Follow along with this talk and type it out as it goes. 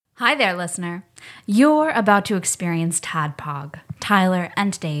Hi there, listener. You're about to experience Tadpog. Tyler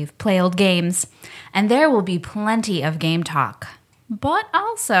and Dave play old games, and there will be plenty of game talk, but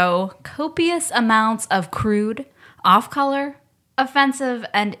also copious amounts of crude, off-color, offensive,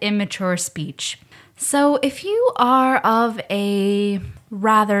 and immature speech. So if you are of a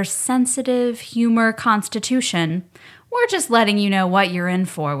rather sensitive humor constitution, we're just letting you know what you're in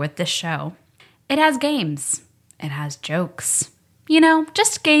for with this show. It has games. It has jokes. You know,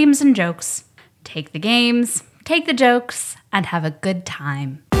 just games and jokes. Take the games, take the jokes, and have a good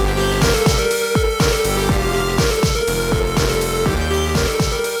time.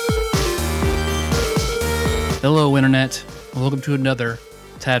 Hello, Internet. Welcome to another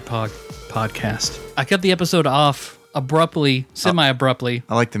Tadpog podcast. I cut the episode off abruptly, semi-abruptly.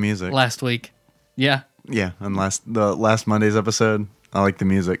 I like the music. Last week. Yeah. Yeah, and the last Monday's episode, I like the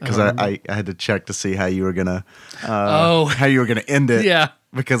music because I had to check to see how you were gonna end it. Yeah.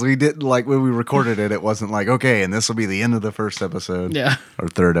 Because we didn't like when we recorded it. It wasn't like okay, and this will be the end of the first episode. Yeah. Or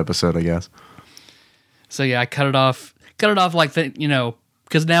third episode, I guess. So yeah, I cut it off like that,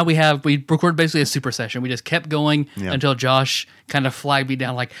 because now we recorded basically a super session. We just kept going until Josh kind of flagged me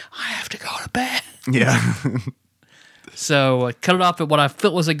down like, I have to go to bed. Yeah. So I cut it off at what I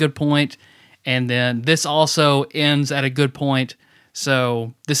felt was a good point, and then this also ends at a good point.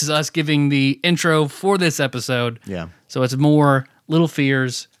 So this is us giving the intro for this episode. Yeah. So it's more Little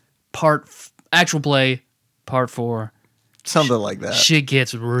Fears, actual play, part 4. Something like that. Shit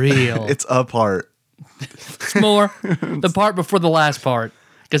gets real. It's a part. It's more the part before the last part.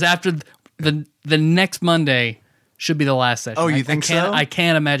 Because after the next Monday should be the last session. Oh, you think so? I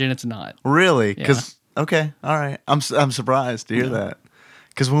can't imagine it's not. Really? Because okay, all right. I'm surprised to hear that.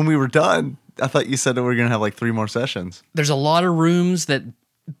 Because when we were done, I thought you said that we were gonna have like 3 more sessions. There's a lot of rooms that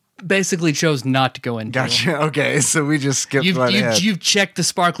basically chose not to go into. Gotcha. Okay, so we just skipped right ahead. You've checked the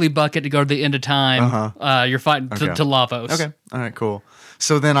sparkly bucket to go to the end of time. You're fighting to Lavos. Okay. All right, cool.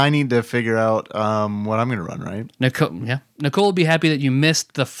 So then I need to figure out what I'm going to run, right? Nicole will be happy that you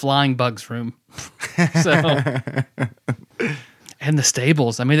missed the flying bugs room. And the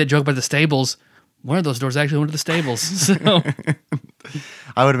stables. I made that joke about the stables. One of those doors actually went to the stables. So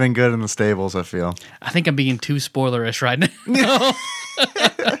I would have been good in the stables, I feel. I think I'm being too spoilerish right now.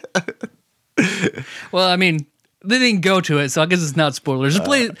 Well, I mean, they didn't go to it, so I guess it's not spoilers.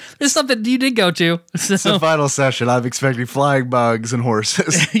 There's something you did go to. So. It's the final session. I'm expecting flying bugs and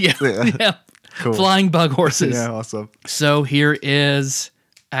horses. Yeah. Cool. Flying bug horses. Yeah, awesome. So here is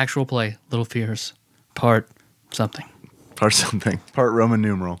actual play, Little Fears, part something. Part Roman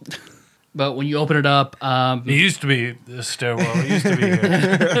numeral. But when you open it up... it used to be the stairwell. It used to be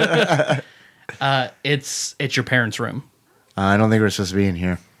here. It's your parents' room. I don't think we're supposed to be in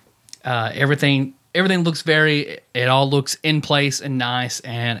here. Everything looks it all looks in place and nice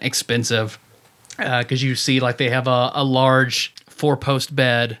and expensive. Because you see like they have a large 4-post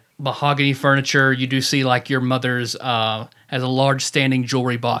bed, mahogany furniture. You do see like your mother's has a large standing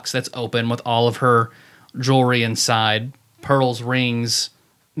jewelry box that's open with all of her jewelry inside. Pearls, rings,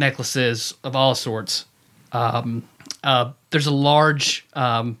 necklaces of all sorts. There's a large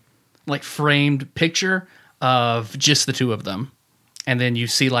like framed picture of just the two of them. And then you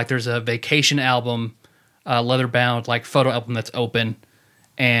see like there's a vacation album, leather bound like photo album that's open,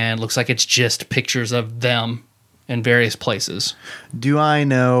 and looks like it's just pictures of them in various places. Do I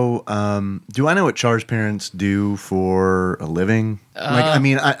know what Char's parents do for a living?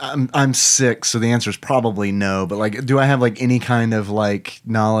 I'm sick, so the answer is probably no. But like, do I have like any kind of like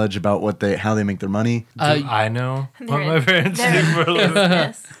knowledge about how they make their money? I know what my parents do for a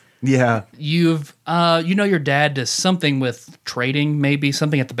living. Yeah. You've your dad does something with trading, maybe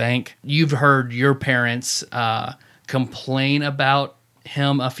something at the bank. You've heard your parents complain about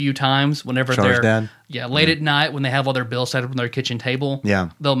him a few times whenever Char's dad? Yeah, late at night when they have all their bills set up on their kitchen table. Yeah.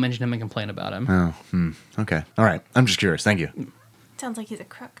 They'll mention him and complain about him. Oh, okay. All right. I'm just curious. Thank you. Sounds like he's a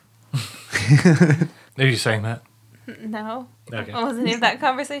crook. Are you saying that? No. Okay. I wasn't in that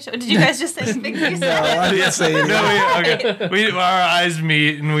conversation. Did you guys just say figures? No, I didn't say anything. Okay. Our eyes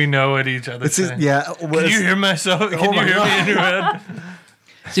meet and we know what each other say. Yeah. Can you hear myself? Can you hear me in your head?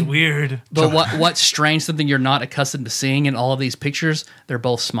 It's weird. But what's strange, something you're not accustomed to seeing in all of these pictures, they're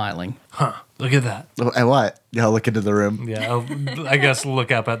both smiling. Huh. Look at that. At what? Yeah, I'll look into the room. Yeah, I guess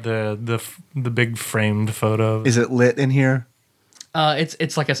look up at the big framed photo. Is it lit in here?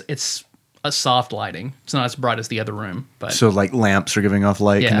 It's like it's a soft lighting. It's not as bright as the other room, but so like lamps are giving off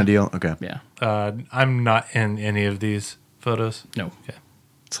light kind of deal. Okay. Yeah. I'm not in any of these photos. No. Okay.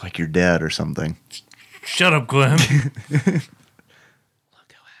 It's like you're dead or something. Shut up, Glem.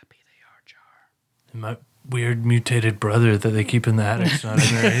 Look how happy they are, Char. Am I weird mutated brother that they keep in the attic's not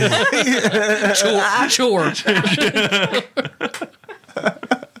in there. Chore.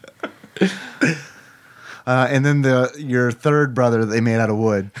 And then your third brother that they made out of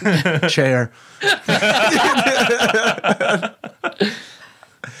wood. Chair.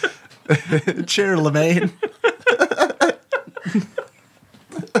 Chair Lemaine.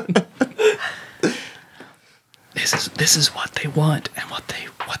 This is what they want and what they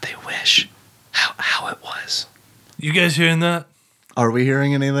wish. How it was. You guys hearing that? Are we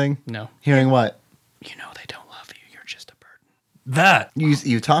hearing anything? No. Hearing what? You know they don't love you. You're just a burden. That.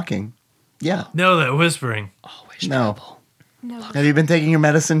 You talking? Yeah. No, that whispering. Always No. trouble. No. Have you been taking your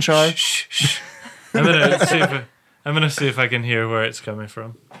medicine, Char? Shh, shh. I'm gonna see if I can hear where it's coming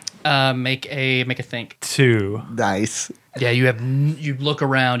from. Make a think. 2. Nice. Yeah, you look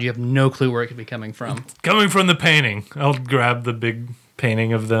around. You have no clue where it could be coming from. Coming from the painting. I'll grab the big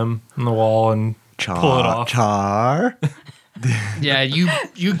painting of them on the wall and pull it off. Char. Yeah,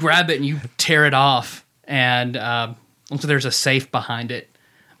 you grab it and you tear it off, and so there's a safe behind it.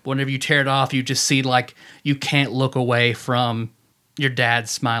 Whenever you tear it off, you just see like you can't look away from your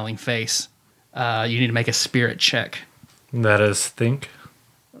dad's smiling face. You need to make a spirit check. That is think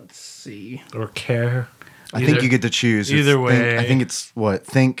Let's see. or care. I think you get to choose. Either way. I think it's what?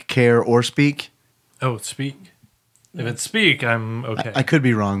 Think, care, or speak? Oh, speak. If it's speak, I'm okay. I could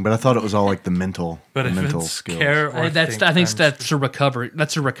be wrong, but I thought it was all like the mental, but the if mental it's skills. care or I think I'm that's a recovery.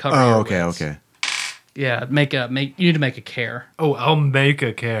 That's a recovery. Oh, or okay, wins. okay. Yeah, you need to make a care. Oh, I'll make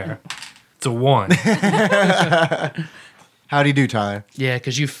a care. It's a 1. How do you do, Tyler? Yeah,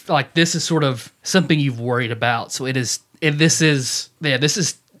 because you like this is sort of something you've worried about. So this is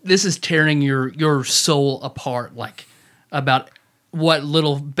tearing your soul apart. Like about what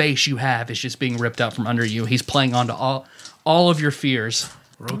little base you have is just being ripped out from under you. He's playing onto all of your fears.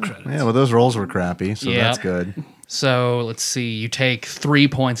 Roll credits. Yeah, well, those rolls were crappy, so Yeah. that's good. So let's see. You take 3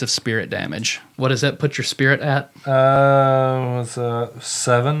 points of spirit damage. What does that put your spirit at? Was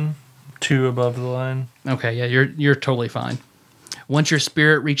 7, 2 above the line. Okay, yeah, you're totally fine. Once your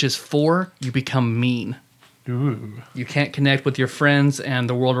spirit reaches 4, you become mean. Ooh. You can't connect with your friends and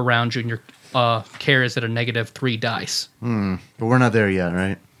the world around you, and your care is at a -3 dice. But we're not there yet,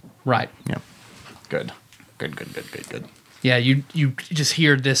 right? Right. Yeah. Good. Good. Yeah, you just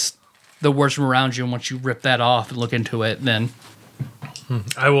hear the words from around you, and once you rip that off and look into it, then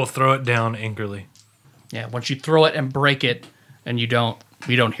I will throw it down angrily. yeah, once you throw it and break it, and you don't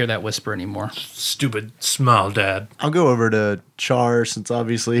hear that whisper anymore. Stupid smile, Dad. I'll go over to Char since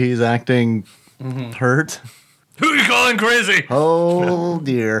obviously he's acting hurt. Who are you calling crazy? Oh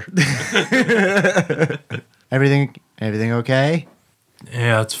dear. Everything okay?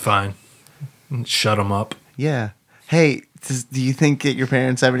 Yeah, it's fine. Shut him up. Yeah. Hey, do you think that your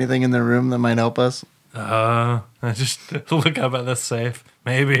parents have anything in their room that might help us? I just look up at the safe.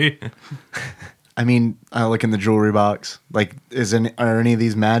 Maybe. I mean, I look in the jewelry box. Like, are any of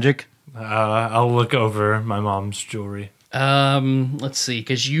these magic? I'll look over my mom's jewelry. Let's see,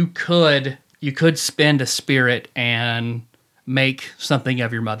 because you could spend a spirit and make something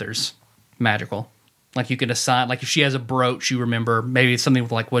of your mother's magical. Like you could assign, like if she has a brooch, you remember maybe it's something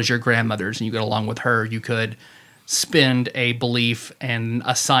with like was your grandmother's, and you get along with her. You could spend a belief and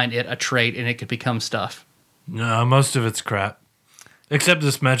assign it a trait, and it could become stuff. No, most of it's crap. Except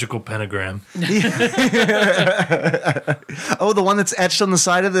this magical pentagram. Oh, the one that's etched on the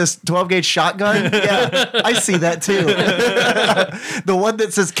side of this 12-gauge shotgun? Yeah, I see that too. The one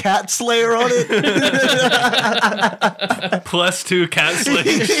that says Cat Slayer on it? +2 cat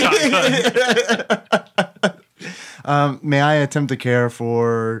slaying shotgun. May I attempt to care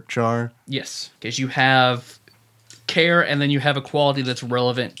for Char? Yes, because you have care, and then you have a quality that's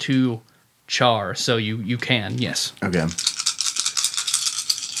relevant to Char, so you can, yes. Okay.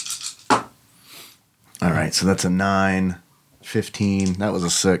 All right, so that's a 9, 15. That was a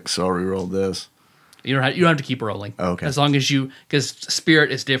 6, so I'll reroll this. You don't have to keep rolling. Okay. As long as because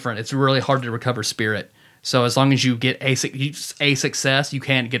spirit is different. It's really hard to recover spirit. So as long as you get a success, you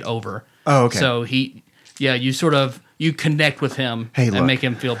can't get over. Oh, okay. So you connect with him Hey, look. and make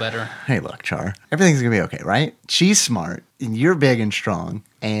him feel better. Hey, look, Char. Everything's going to be okay, right? She's smart, and you're big and strong,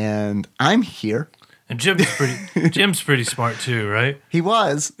 and I'm here. And Jim's pretty smart too, right? He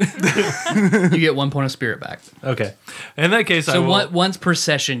was. You get 1 point of spirit back. Okay. In that case, So once per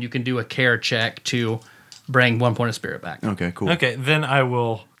session, you can do a care check to bring 1 point of spirit back. Okay, cool. Okay, then I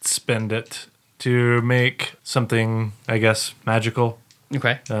will spend it to make something, I guess, magical.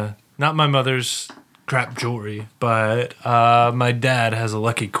 Okay. Not my mother's crap jewelry, but my dad has a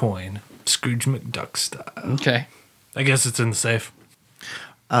lucky coin, Scrooge McDuck style. Okay. I guess it's in the safe.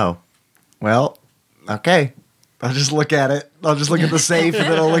 Oh, well, Okay. I'll just look at it. I'll just look at the safe, and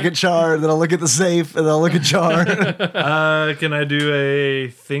then I'll look at Char, and then I'll look at the safe, and then I'll look at Char. Can I do a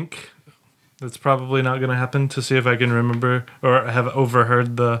think? That's probably not going to happen to see if I can remember or have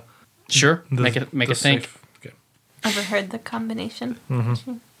overheard the. Sure. the Make the a think. safe. Okay. Overheard the combination.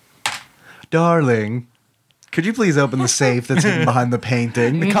 Darling, could you please open the safe that's hidden behind the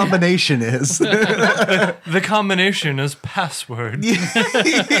painting? The combination is. The combination is password.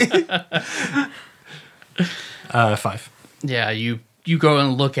 5. Yeah, you go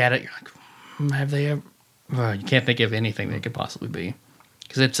and look at it. You're like, have they ever? Well, you can't think of anything that could possibly be,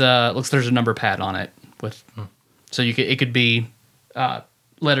 because it's looks there's a number pad on it with, so it could be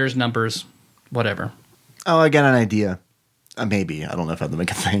letters, numbers, whatever. Oh, I got an idea. Maybe. I don't know if I have to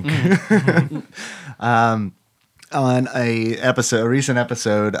make a think. On a recent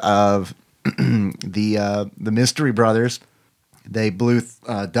episode of the Mystery Brothers, they blew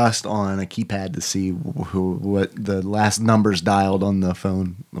dust on a keypad to see what the last numbers dialed on the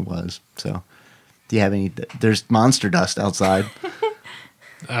phone was. So, do you have any? There's monster dust outside.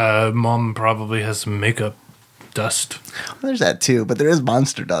 Mom probably has some makeup dust. Well, there's that too, but there is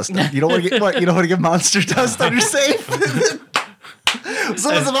monster dust. You don't want to get what? You don't want to get monster dust on your safe.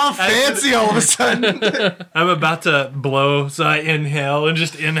 Someone's all fancy all of a sudden. I'm about to blow, so I inhale and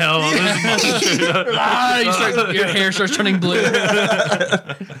just inhale all this monster dust. Your hair starts turning blue.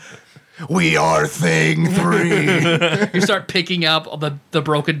 We are thing 3. You start picking up all the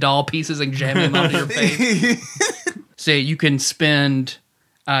broken doll pieces and jamming them onto your face. Say you can spend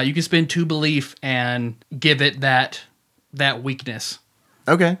 2 belief and give it that weakness.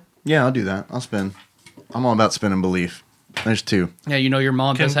 Okay. Yeah, I'll do that. I'll spin. I'm all about spinning belief. There's 2. Yeah, your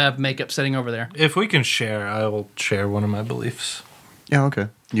mom does have makeup sitting over there. If we can share, I will share one of my beliefs. Yeah, okay.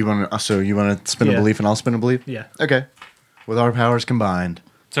 You want to spin a belief and I'll spin a belief? Yeah. Okay. With our powers combined.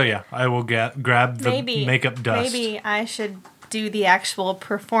 So yeah, I will grab the makeup dust. Maybe I should do the actual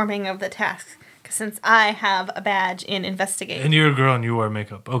performing of the task, since I have a badge in investigate. And you're a girl and you wear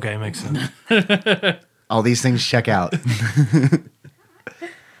makeup. Okay, makes sense. All these things check out.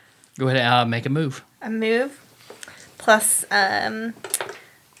 Go ahead and make a move. A move plus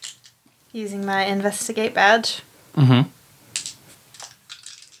using my investigate badge. Mm-hmm.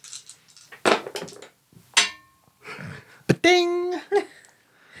 Ding!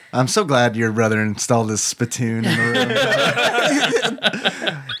 I'm so glad your brother installed his spittoon in the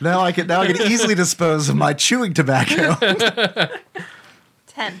room. Now I can easily dispose of my chewing tobacco.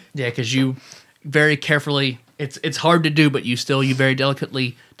 10. Yeah, because you very carefully. It's hard to do, but you very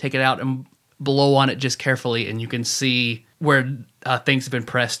delicately take it out and blow on it just carefully, and you can see where things have been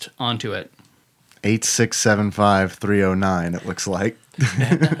pressed onto it. 8675309. It looks like.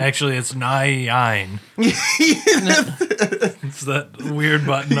 Actually, it's 9. It's that weird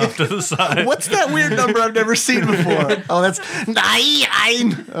button off to the side. What's that weird number I've never seen before? Oh, that's 9.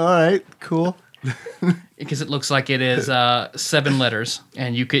 All right, cool. Because it looks like it is 7 letters,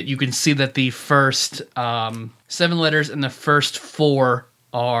 and you can see that the first 7 letters and the first 4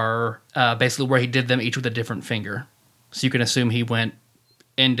 are basically where he did them, each with a different finger. So you can assume he went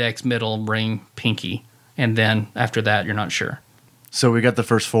index, middle, ring, pinky, and then after that, you're not sure. So we got the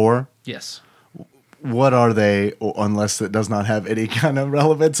first 4. Yes. What are they, unless it does not have any kind of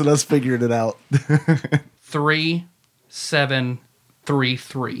relevance and us figuring it out? 3, 7, 3,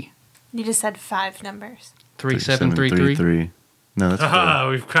 3. You just said 5 numbers. 3, 7, 3, 3. No, that's 4.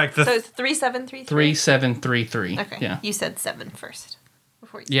 We've cracked the... So it's 3, 7, 3, 3? 3, 7, 3, 3. Okay. Yeah. You said 7 first.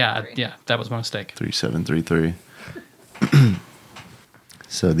 Before you said Yeah, 3. yeah, that was my mistake. 3733.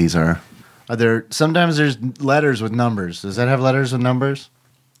 So these are there, sometimes there's letters with numbers. Does that have letters with numbers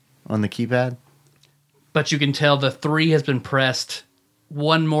on the keypad? But you can tell the 3 has been pressed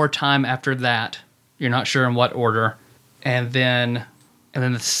one more time after that. You're not sure in what order. And then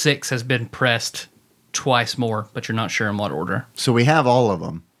the 6 has been pressed twice more, but you're not sure in what order. So we have all of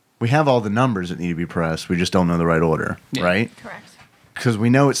them. We have all the numbers that need to be pressed. We just don't know the right order, right? Correct. Because we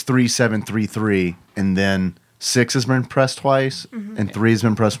know it's 3733, and then 6 has been pressed twice, and 3 has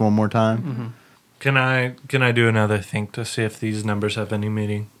been pressed one more time. Mm-hmm. Can I do another think to see if these numbers have any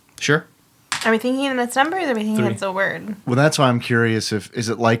meaning? Sure. Are we thinking that's numbers, or are we thinking 3. it's a word? Well, that's why I'm curious. Is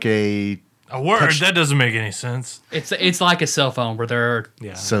it like a word? That doesn't make any sense. It's like a cell phone where there are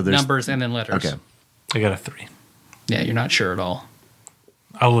so there's numbers and then letters. Okay. I got a 3. Yeah, you're not sure at all.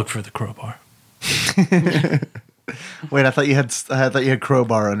 I'll look for the crowbar. Wait, I thought you had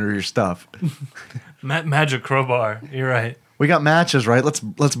crowbar under your stuff. Magic crowbar. You're right. We got matches, right? Let's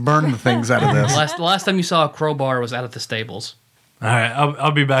burn the things out of this. The last time you saw a crowbar was out at the stables. All right,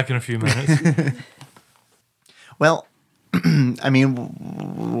 I'll be back in a few minutes. Well, I mean,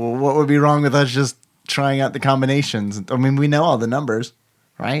 what would be wrong with us just trying out the combinations. I mean, we know all the numbers,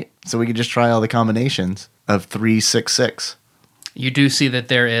 right? So we could just try all the combinations of 366. You do see that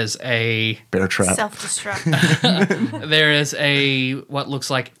there is a Bear trap. Self-destruct. there is a what looks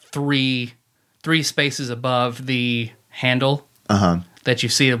like three spaces above the handle that you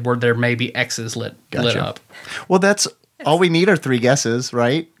see where there may be X's lit up. Well, that's all we need are 3 guesses,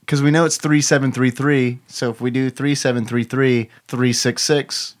 right? Because we know it's 3733. So if we do 3733,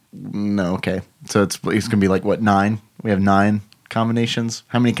 366, no, okay. So it's going to be like what, 9? We have 9 combinations.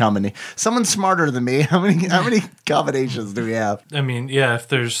 How many combinations? Someone's smarter than me. How many combinations do we have? I mean, yeah, if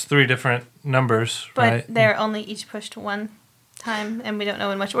there's 3 different numbers, But right? they're only each pushed one time, and we don't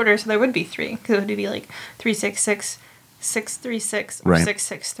know in which order, so there would be 3. Because it would be like 366, 636, or Right.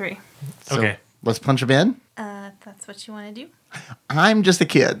 663. So Okay. let's punch them in. If that's what you want to do. I'm just a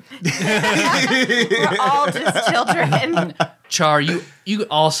kid. We're all just children. Char, you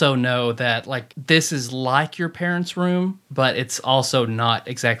also know that like this is like your parents' room, but it's also not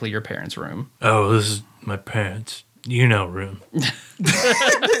exactly your parents' room. Oh, this is my parents' room.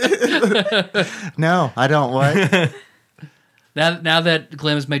 No, I don't. What? Now that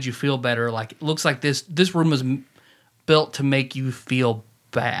Glem has made you feel better, like it looks like this room was built to make you feel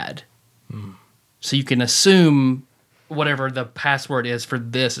bad. So you can assume whatever the password is for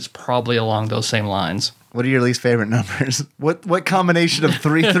this is probably along those same lines. What are your least favorite numbers? What combination of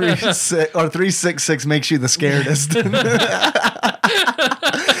 336 or 366 makes you the scaredest?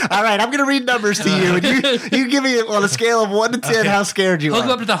 All right, I'm going to read numbers to you, and you give me on a scale of 1 to 10 how scared you Hook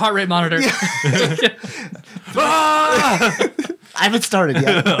are. up to the heart rate monitor. I haven't started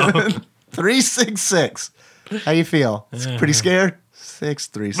yet. 366. How you feel? Pretty scared?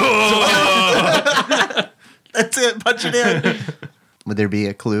 636. That's it. Punch it in. Would there be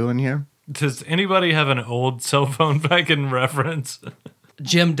a clue in here? Does anybody have an old cell phone that I can reference?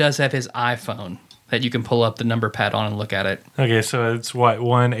 Jim does have his iPhone that you can pull up the number pad on and look at it. Okay, so it's what,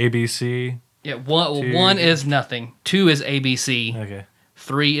 1 ABC? Yeah, one, Two. 1 is nothing. 2 is ABC. Okay.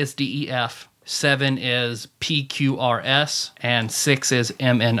 3 is DEF. 7 is PQRS. And 6 is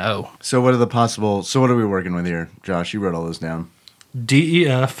MNO. So what are we working with here? Josh, you wrote all those down.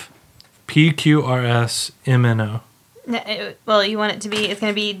 DEF, PQRS, MNO. Well, you want it to be, it's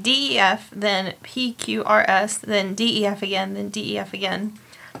going to be DEF, then PQRS, then DEF again, then DEF again.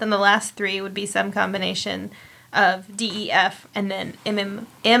 Then the last 3 would be some combination of DEF and then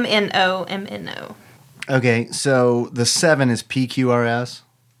MNO. Okay, so the 7 is PQRS.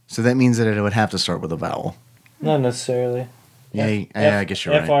 So that means that it would have to start with a vowel. Not necessarily. Yeah, I guess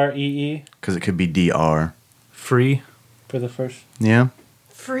you're right. FREE. Because it could be DR. Free for the first. Yeah?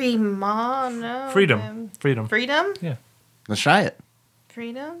 Freedom. Freedom? Yeah. Let's try it.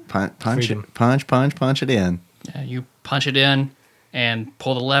 Freedom? Punch it in. Yeah, you punch it in and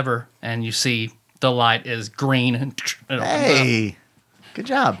pull the lever, and you see the light is green. And it opens up. Hey! Good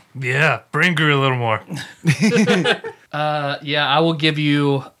job. Yeah, brain grew a little more. Yeah, I will give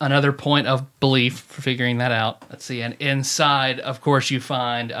you another point of belief for figuring that out. Let's see. And inside, of course, you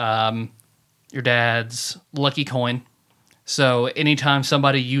find your dad's lucky coin. So anytime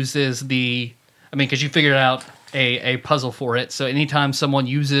somebody uses because you figured out a puzzle for it. So anytime someone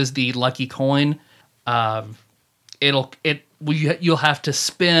uses the lucky coin, you'll have to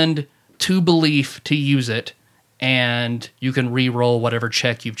spend 2 belief to use it, and you can re-roll whatever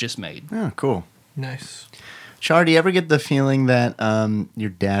check you've just made. Oh, cool. Nice. Char, do you ever get the feeling that your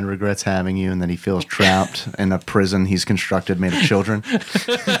dad regrets having you and that he feels trapped in a prison he's constructed made of children?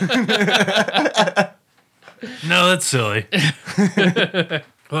 No, that's silly.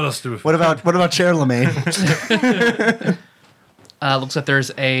 What else do we? What about Chair Lemaine? Looks like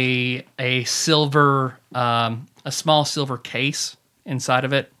there's a silver, a small silver case inside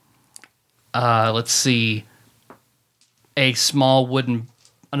of it. Let's see, another small wooden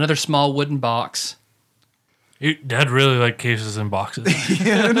box. Dad really liked cases and boxes.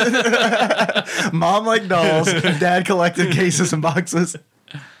 Mom liked dolls. Dad collected cases and boxes.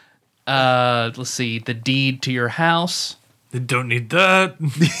 Let's see, the deed to your house. They don't need that.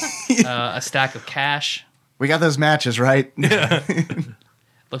 A stack of cash. We got those matches, right? Yeah.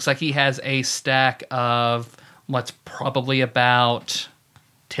 Looks like he has a stack of what's probably about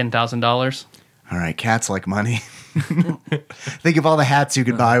 $10,000. All right, cats like money. Think of all the hats you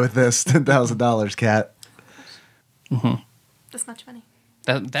could buy with this $10,000, cat. That's much money.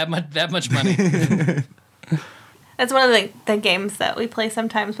 That much money. That's one of the games that we play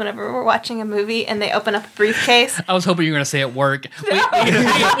sometimes whenever we're watching a movie and they open up a briefcase. I was hoping you were going to say at work.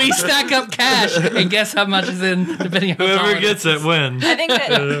 We stack up cash and guess how much is in, depending on Whoever gets it wins. I think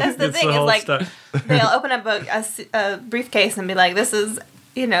that's the Gets thing the is whole like stack. they'll open up a briefcase and be like, "This is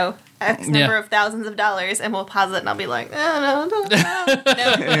X number of thousands of dollars, and we'll pause it, and I'll be like, no, nope,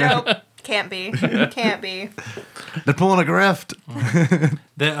 can't be. They're pulling a grift.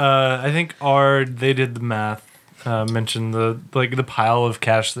 I think they did the math. Mentioned the pile of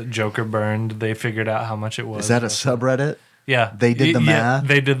cash that Joker burned. They figured out how much it was. Is that a subreddit? Yeah, They did the math?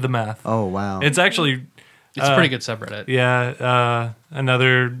 They did the math. Oh, wow. It's actually It's a pretty good subreddit. Yeah,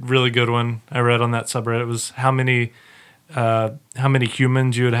 another really good one I read on that subreddit was how many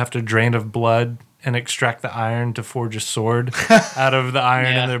humans you would have to drain of blood and extract the iron to forge a sword out of the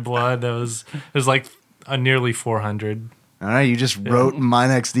iron in their blood. It was like nearly 400. All right, you just wrote my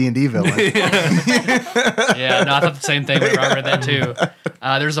next D&D villain. Yeah, no, I thought the same thing when I read that too.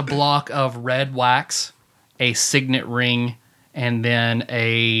 There's a block of red wax, a signet ring, and then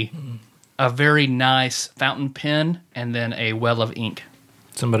a very nice fountain pen, and then a well of ink.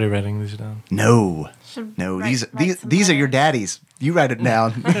 Somebody writing these down. No, write these are your daddies. You write it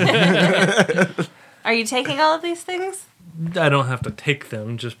down. Are you taking all of these things? I don't have to take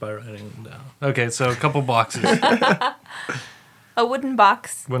them just by writing them down. Okay, so a couple boxes. A wooden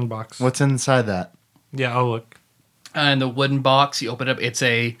box. One box. What's inside that? Yeah, I'll look. In the wooden box, you open it up, it's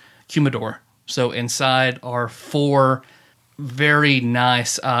a humidor. So inside are 4 very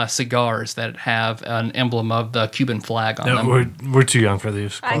nice cigars that have an emblem of the Cuban flag on them. We're too young for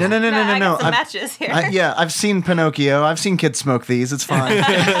these. I No. got some matches here. I've seen Pinocchio. I've seen kids smoke these. It's fine.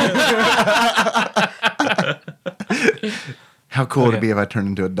 How cool would it be if I turned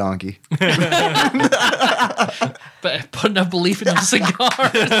into a donkey? But put enough belief in those cigars.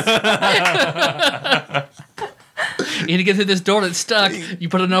 You need to get through this door that's stuck. You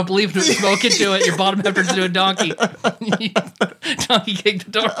put enough belief into it, smoke into it, your bottom half turns into a donkey. Donkey kick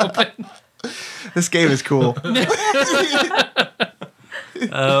the door open. This game is cool.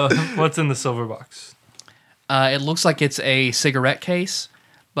 What's in the silver box? It looks like it's a cigarette case,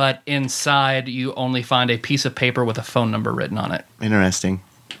 but inside you only find a piece of paper with a phone number written on it. Interesting.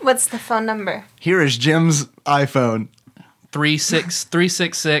 What's the phone number? Here is Jim's iPhone.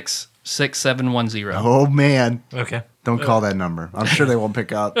 366-6710. Oh, man. Okay. Don't call that number. I'm sure they won't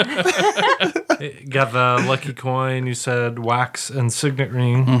pick up. Got the lucky coin. You said wax and signet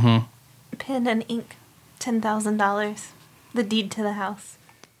ring. Mm-hmm. Pen and ink. $10,000. The deed to the house.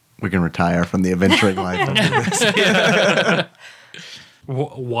 We can retire from the adventuring life after this.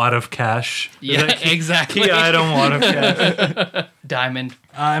 Wad of cash. Yeah, exactly. Key item, wad of cash. Diamond.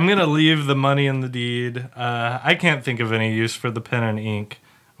 I'm going to leave the money in the deed. I can't think of any use for the pen and ink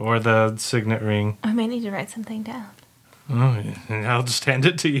or the signet ring. I may need to write something down. Oh, yeah. I'll just hand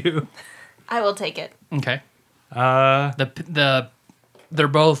it to you. I will take it. Okay. They're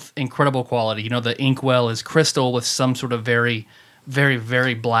both incredible quality. You know, the inkwell is crystal with some sort of very, very,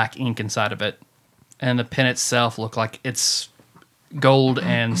 very black ink inside of it. And the pen itself look like it's gold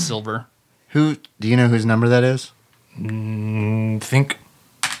and silver. Do you know whose number that is? Think.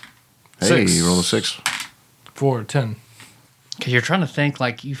 Hey, 6. you roll a 6. 4, 10. Because you're trying to think,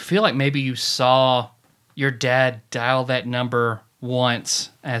 like, you feel like maybe you saw your dad dial that number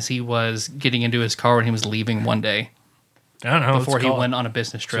once as he was getting into his car when he was leaving one day I don't know. before he went on a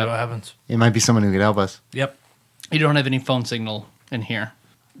business See trip. what happens. It might be someone who could help us. Yep. You don't have any phone signal in here.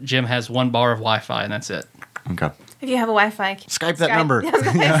 Jim has 1 bar of Wi-Fi, and that's it. Okay. If you have a Wi-Fi, Skype that number.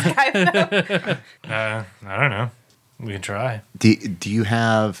 Skype. I don't know. We can try. Do you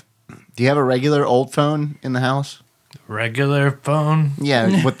have a regular old phone in the house? Regular phone?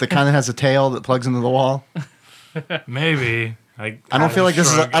 Yeah, with the kind that has a tail that plugs into the wall. Maybe. I don't feel like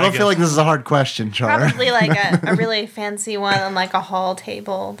this is. I don't feel like this is a hard question, Char. Probably like a really fancy one on like a hall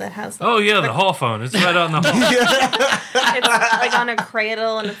table that has. Oh yeah, the hall phone. It's right on the hall. It's like on a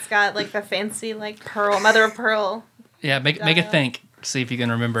cradle and it's got like the fancy like mother of pearl. Yeah, make it think. See if you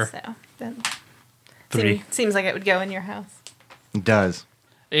can remember. So that 3. seems like it would go in your house. It does.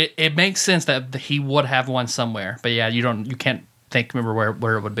 It makes sense that he would have one somewhere, but yeah, you can't remember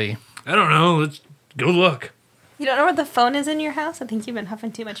where it would be. I don't know. Let's go look. You don't know where the phone is in your house? I think you've been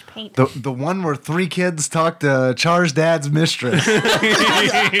huffing too much paint. The one where 3 kids talk to Char's dad's mistress.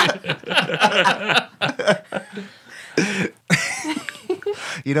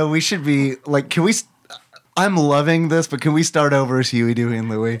 You know, we should be like, can we? I'm loving this, but can we start over as Huey, Dewey, and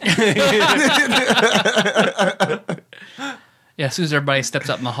Louie? Yeah, as soon as everybody steps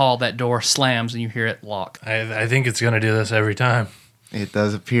up in the hall, that door slams and you hear it lock. I think it's gonna do this every time. It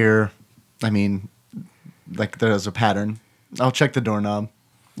does appear. I mean, like there's a pattern. I'll check the doorknob.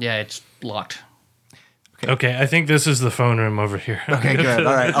 Yeah, it's locked. Okay, I think this is the phone room over here. Okay, good.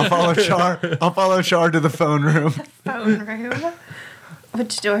 All right, I'll follow Char. I'll follow Char to the phone room. Phone room.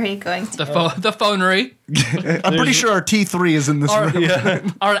 Which door are you going to? The phonery. I'm pretty sure our T3 is in this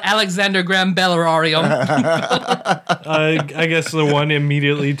room. Or Alexander Graham Bellararium. I guess the one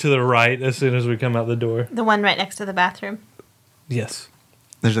immediately to the right as soon as we come out the door. The one right next to the bathroom. Yes.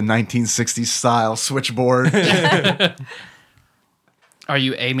 There's a 1960s style switchboard. Are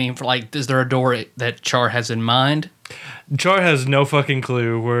you aiming for, like, is there a door that Char has in mind? Char has no fucking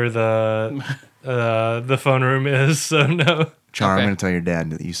clue where the phone room is, so no. Char, Okay. I'm going to tell your dad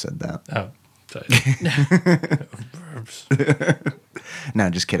that you said that. Oh, sorry. Verbs. No,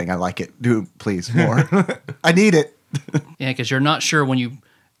 just kidding. I like it. Do please more. I need it. Yeah, because you're not sure when you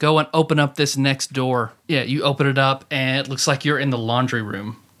go and open up this next door. Yeah, you open it up, and it looks like you're in the laundry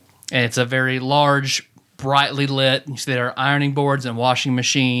room. And it's a very large, brightly lit. You see there are ironing boards and washing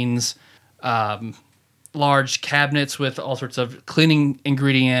machines, large cabinets with all sorts of cleaning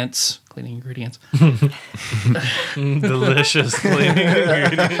ingredients. Delicious cleaning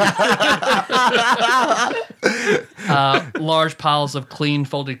ingredients. Large piles of clean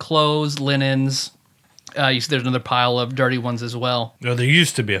folded clothes, linens. You see there's another pile of dirty ones as well. No, there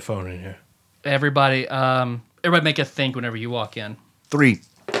used to be a phone in here. Everybody make a think whenever you walk in. 3.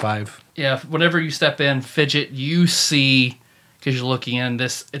 5. Yeah, whenever you step in, Fidjit, you see, because you're looking in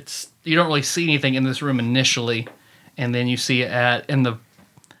this, you don't really see anything in this room initially, and then you see it in the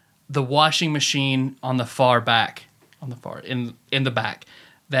washing machine on the far back, in the back,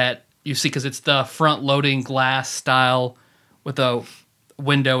 that you see because it's the front loading glass style with a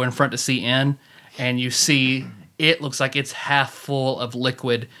window in front to see in, and you see it looks like it's half full of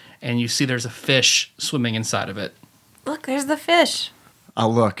liquid, and you see there's a fish swimming inside of it. Look, there's the fish. Oh,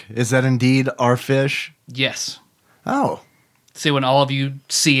 look. Is that indeed our fish? Yes. Oh. See, when all of you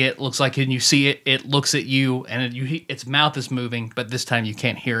see it, looks like, and you see it, it looks at you, and its mouth is moving, but this time you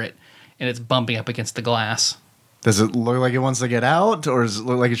can't hear it, and it's bumping up against the glass. Does it look like it wants to get out, or does it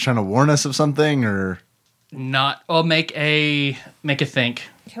look like it's trying to warn us of something, or? Not. Oh, make a think.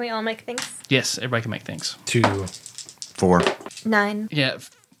 Can we all make things? Yes, everybody can make things. 2. 4. 9. Yeah,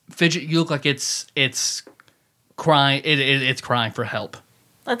 Fidjit, you look like it's crying. It's crying for help.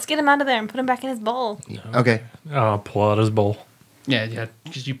 Let's get him out of there and put him back in his bowl. Okay. Oh, pull out his bowl. Yeah,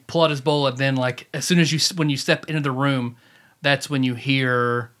 because you pull out his bowl, and then like as soon as when you step into the room, that's when you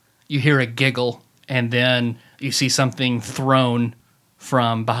hear a giggle, and then you see something thrown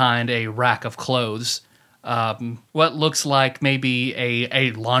from behind a rack of clothes. What looks like maybe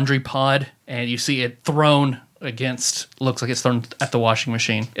a laundry pod, and you see it thrown looks like it's thrown at the washing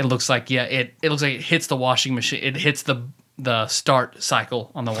machine. It looks like it looks like it hits the washing machine. It hits the start cycle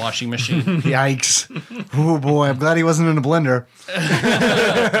on the washing machine. Yikes. Oh, boy. I'm glad he wasn't in a blender.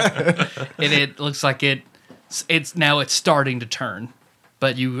 And it looks like it's starting to turn.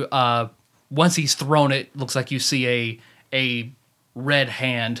 But you once he's thrown it, looks like you see a red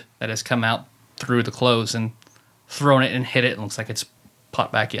hand that has come out through the clothes and thrown it and hit it, and looks like it's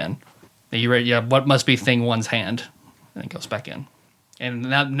popped back in. Are you ready? Yeah, what must be thing one's hand? And it goes back in. And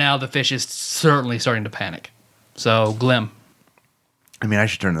now the fish is certainly starting to panic. So, Glem. I mean, I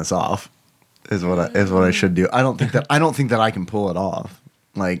should turn this off. Is what I should do. I don't think that I can pull it off.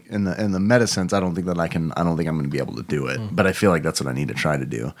 Like in the meta sense, I don't think I'm going to be able to do it. But I feel like that's what I need to try to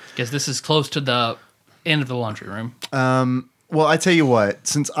do. Because this is close to the end of the laundry room. Well, I tell you what,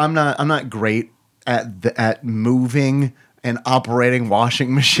 since I'm not great at moving and operating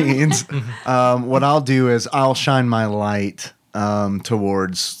washing machines, what I'll do is I'll shine my light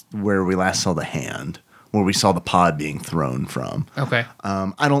towards where we last saw the hand, where we saw the pod being thrown from. Okay.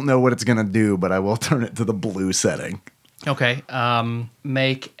 I don't know what it's going to do, but I will turn it to the blue setting. Okay.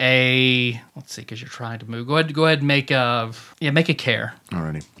 Make a. Let's see, because you're trying to move. Go ahead. And make a care.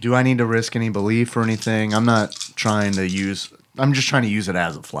 Alrighty. Do I need to risk any belief or anything? I'm just trying to use it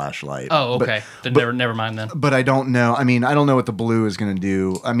as a flashlight. Oh, okay. Never mind then. But I don't know. I mean, I don't know what the blue is going to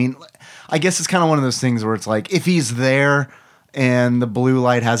do. I mean, I guess it's kind of one of those things where it's like, if he's there and the blue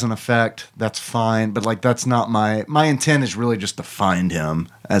light has an effect, that's fine. But like, that's not my intent is really just to find him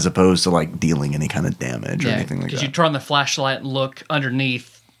as opposed to like dealing any kind of damage or anything like that. Because you turn the flashlight and look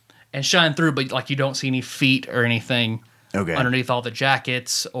underneath and shine through, but like you don't see any feet or anything underneath all the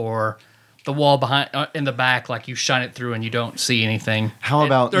jackets or the wall behind in the back. Like you shine it through and you don't see anything. How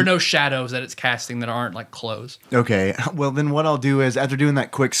about there are no shadows that it's casting that aren't like clothes? Okay. Well, then what I'll do is after doing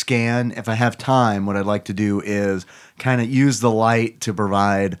that quick scan, if I have time, what I'd like to do is kind of use the light to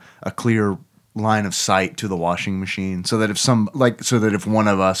provide a clear line of sight to the washing machine, so that if one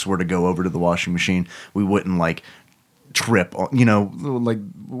of us were to go over to the washing machine, we wouldn't like trip. Like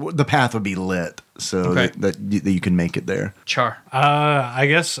the path would be lit, so that you can make it there. Char. I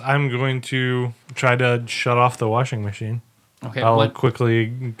guess I'm going to try to shut off the washing machine. Okay, I'll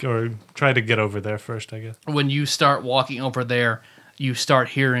quickly or try to get over there first, I guess. when you start walking over there, you start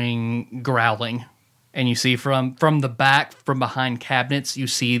hearing growling. And you see from the back, from behind cabinets, you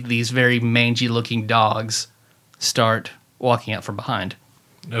see these very mangy-looking dogs start walking out from behind.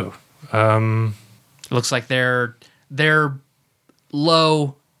 Oh. It looks like they're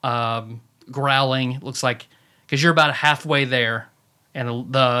low, growling. Looks like because you're about halfway there,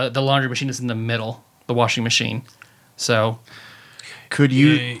 and the laundry machine is in the middle, the washing machine. So Could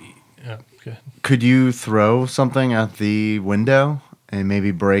you Okay. could you throw something at the window and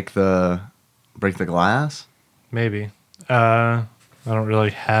maybe break the glass? Maybe. I don't really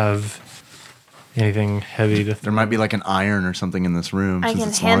have anything heavy to There might be like an iron or something in this room. I since can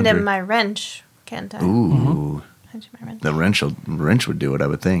it's hand him laundry. my wrench, can't I? Ooh, Hand you my wrench. the wrench would do it, I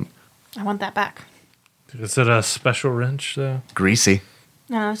would think. I want that back. Is it a special wrench, though? Greasy.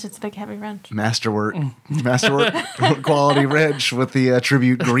 No, it's just a big heavy wrench. Masterwork quality wrench with the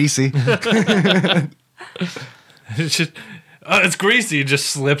attribute greasy. It's just, it's greasy. It just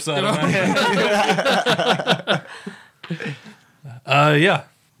slips out of my hand. Yeah.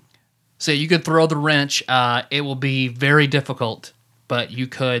 So you could throw the wrench. It will be very difficult, but you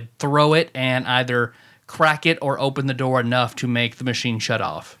could throw it and either crack it or open the door enough to make the machine shut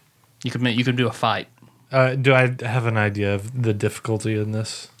off. You can do a fight. Do I have an idea of the difficulty in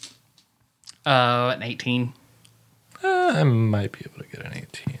this? An 18. I might be able to get an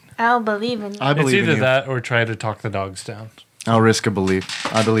 18. I'll believe in you. I It's believe either in you. that or try to talk the dogs down. I'll risk a belief.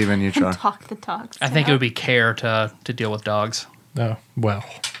 I believe in you, Char. Talk the dogs. I think it would be care to deal with dogs. Oh, well.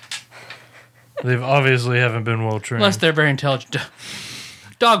 They've obviously haven't been well trained. Unless they're very intelligent.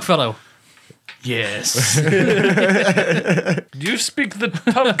 Dog fellow. Yes. Do you speak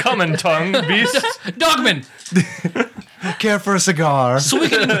the common tongue, beast? Dogman. Care for a cigar.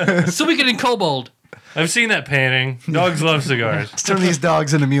 Suikin and Kobold. I've seen that painting. Dogs love cigars. Let's turn these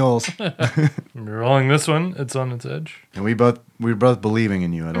dogs into mules. I'm rolling this one. It's on its edge. And we're both believing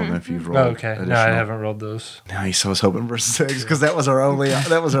in you. I don't know if you've rolled. Oh, okay. No, I additional. haven't rolled those. Nice. I was hoping for 6 because that was our only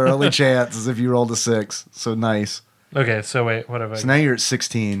chance is if you rolled a 6. So nice. Okay, so wait, what have I So now you're at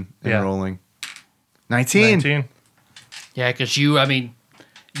 16 and Yeah. rolling. 19. 19? Yeah, because you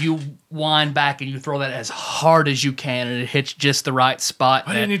wind back and you throw that as hard as you can, and it hits just the right spot.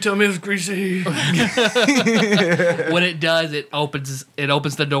 Why didn't you tell me it was greasy? When it does, it opens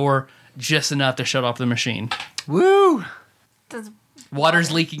the door just enough to shut off the machine. Woo! Does-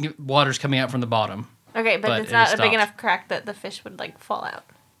 Water's leaking. Water's coming out from the bottom. Okay, but But it's it not a stopped. big enough crack that the fish would like fall out.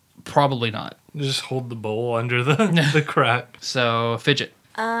 Probably not. Just hold the bowl under the crack. So Fidjit.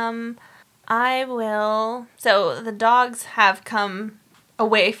 I will. So the dogs have come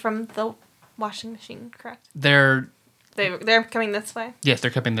away from the washing machine, correct? They're They're coming this way,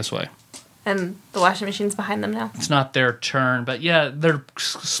 they're coming this way. and the washing machine's behind them now. It's not their turn, but yeah, they're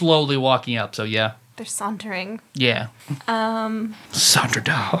slowly walking up. So yeah, They're sauntering. yeah. Saunter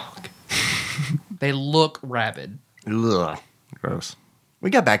dog. They look rabid. Ugh. Gross. We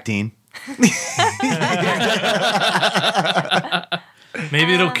got back, Dean.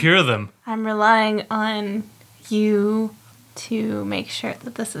 Maybe it'll cure them. I'm relying on you to make sure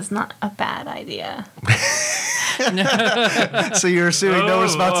that this is not a bad idea. So you're assuming no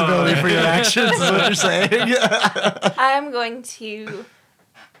responsibility for your actions, is what you're saying? I'm going to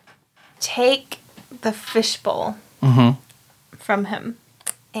take the fishbowl from him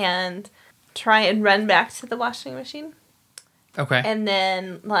and try and run back to the washing machine. Okay. And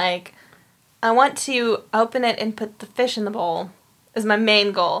then, like, I want to open it and put the fish in the bowl is my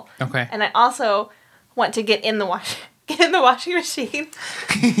main goal. Okay. And I also want to get in the washing machine.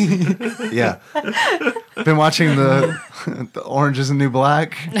 Yeah. Been watching the Orange is the New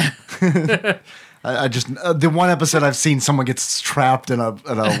Black. I just the one episode I've seen someone gets trapped in a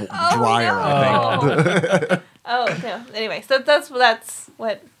dryer. no. I think. Oh no. Anyway, so that's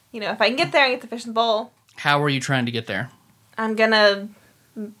what if I can get there and get the fish in the bowl, How are you trying to get there? I'm gonna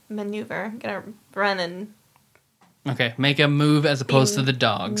maneuver. I'm gonna run and Okay, make a move as opposed to the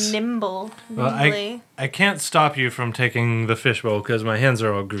dogs. nimble. Well, Nimbly. I can't stop you from taking the fishbowl because my hands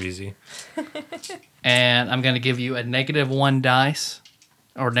are all greasy. And I'm going to give you a -1 dice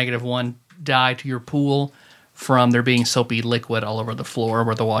or -1 die to your pool from there being soapy liquid all over the floor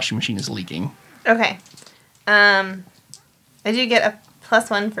where the washing machine is leaking. Okay. I do get a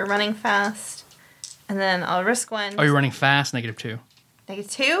 +1 for running fast, and then I'll risk 1. Oh, you're running fast? -2.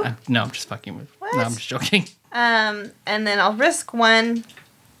 -2. No, I'm just fucking with. What? No, I'm just joking. And then I'll risk 1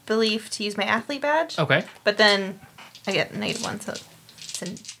 belief to use my athlete badge. Okay. But then I get -1, so it's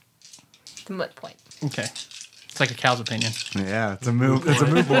in the moot point. Okay. like a cow's opinion. Yeah, it's a move. It's a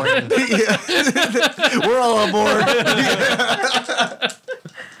move boy. Yeah. We're all on board.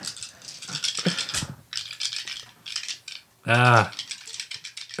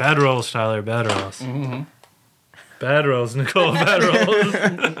 Bad rolls, Tyler. Bad rolls. Mm-hmm. Bad rolls, Nicole. Bad rolls.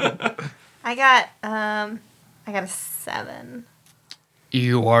 I got a 7.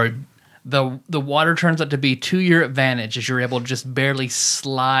 You are the water turns out to be to your advantage as you're able to just barely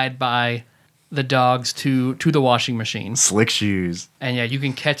slide by the dogs to the washing machine. Slick shoes. And yeah, you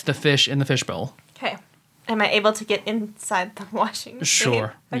can catch the fish in the fishbowl. Okay. Am I able to get inside the washing machine?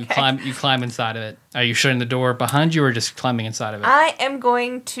 Sure. Okay. You climb inside of it. Are you shutting the door behind you or just climbing inside of it? I am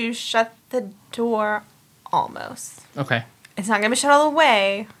going to shut the door almost. Okay. It's not going to be shut all the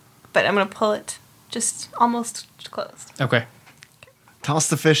way, but I'm going to pull it just almost closed. Okay. Toss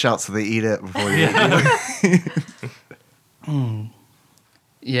the fish out so they eat it before you eat it.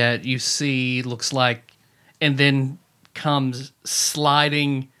 Yeah, you see, looks like, and then comes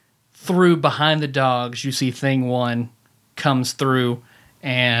sliding through behind the dogs. You see thing one comes through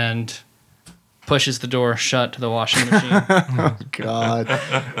and pushes the door shut to the washing machine. Oh,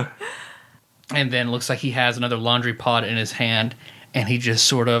 God. And then looks like he has another laundry pod in his hand, and he just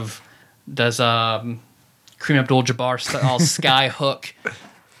sort of does Kareem Abdul-Jabbar style sky hook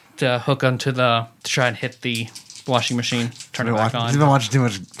to hook onto to try and hit the washing machine, turn it back on. He's been watching too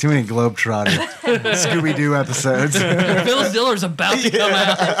many Globetrotter Scooby-Doo episodes. Phyllis Diller's about to come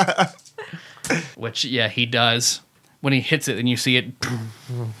out. Which, yeah, he does. When he hits it and you see it,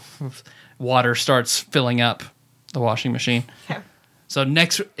 water starts filling up the washing machine. Okay. So now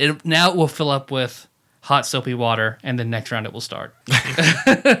it will fill up with hot soapy water, and then next round it will start.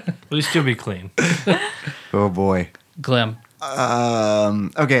 At least you'll be clean. Oh, boy. Glem.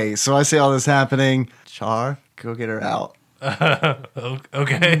 Okay, so I see all this happening. Char, go get her out.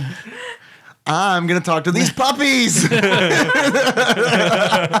 Okay. I'm going to talk to these puppies. All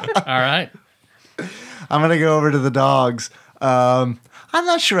right. I'm going to go over to the dogs. I'm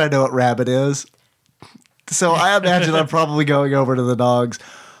not sure I know what rabbit is. So I imagine I'm probably going over to the dogs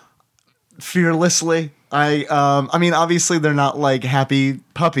fearlessly. I mean, obviously they're not like happy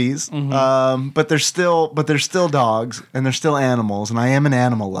puppies, but they're still dogs and they're still animals, and I am an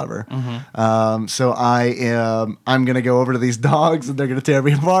animal lover. So I'm gonna go over to these dogs and they're gonna tear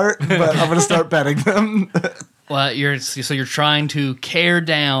me apart, but I'm gonna start petting them. Well, you're trying to care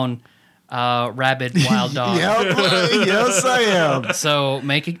down rabid wild dog. Yep. Yes, I am. So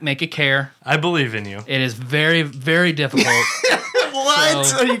make a care. I believe in you. It is very, very difficult. What?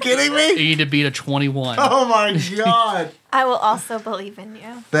 So- Are you kidding me? You need to beat a 21. Oh my God. I will also believe in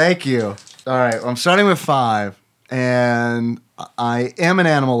you. Thank you. All right, well, I'm starting with 5, and I am an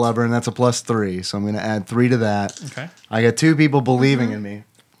animal lover, and that's a +3, so I'm going to add 3 to that. Okay. I got 2 people believing in me.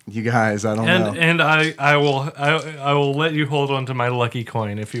 You guys, I don't know. And I will let you hold on to my lucky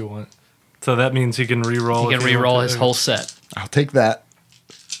coin if you want. So that means he can re-roll. He can re-roll his whole set. I'll take that.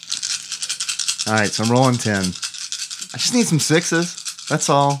 All right, so I'm rolling 10. I just need some 6s. That's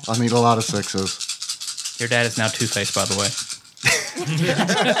all. I need a lot of 6s. Your dad is now Two-Face, by the way.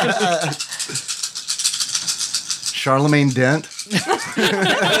 Charlemagne Dent.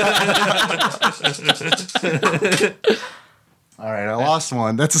 All right, I lost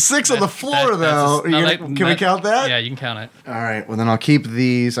one. That's a 6 on the floor, though. Can we count that? Yeah, you can count it. All right, well, then I'll keep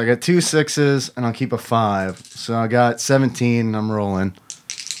these. I got 2 6s, and I'll keep a 5. So I got 17, and I'm rolling.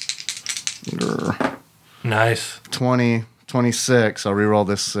 Nice. 20, 26. I'll re-roll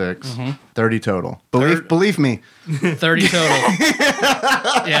this 6. 30 total. Believe me. 30 total.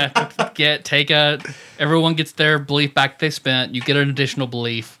 Yeah, everyone gets their belief back they spent. You get an additional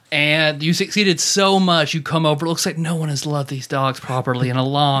belief. And you succeeded so much, you come over. It looks like no one has loved these dogs properly in a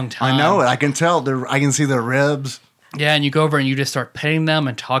long time. I know it. I can tell. I can see their ribs. Yeah, and you go over and you just start petting them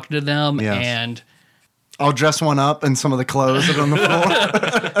and talking to them. Yes. And I'll dress one up in some of the clothes that are on the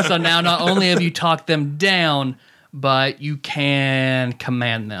floor. so now not only have you talked them down, but you can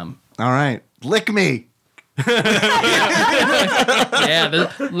command them. All right. Lick me. Yeah,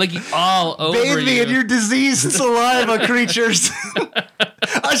 they're licking all over Bathe me you. in your diseased saliva, creatures.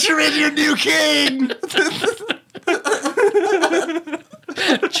 Usher in your new king.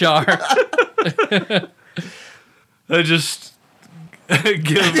 Char. I just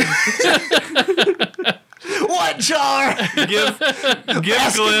give What, Char? give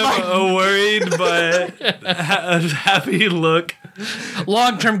Glem a worried but a happy look.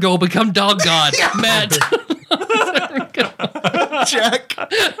 Long-term goal, become dog god. Matt. Check.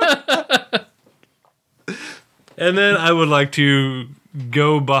 And then I would like to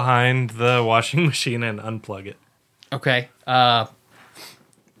go behind the washing machine and unplug it. Okay.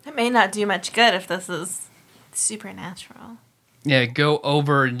 It may not do much good if this is Supernatural. Yeah, go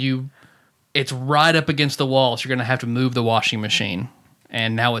over and it's right up against the wall, so you're going to have to move the washing machine.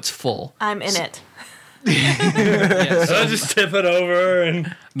 And now it's full. I'm in it. Yeah, So I just tip it over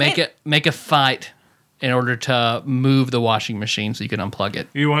and make a fight in order to move the washing machine so you can unplug it.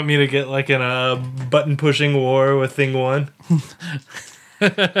 you want me to get like in a button pushing war with thing one?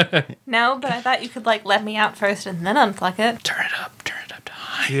 No, but I thought you could like let me out first and then unplug it. Turn it up to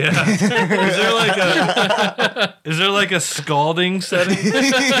high. Yeah. Is there like a scalding setting?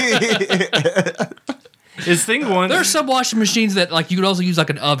 Is thing one? There's some washing machines that like you could also use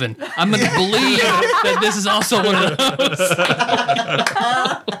like an oven. I'm going to believe that this is also one of those.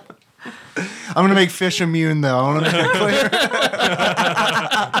 I'm gonna make fish immune though. I want to make it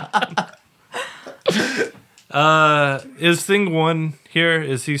clear. Is thing one here?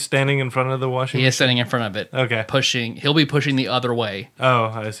 Is he standing in front of the washing He machine? is sitting in front of it. Okay. He'll be pushing the other way. Oh,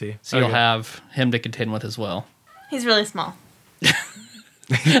 I see. So you'll have him to contend with as well. He's really small.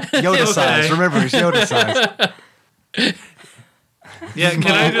 Yoda size. Remember, he's Yoda size. Yeah,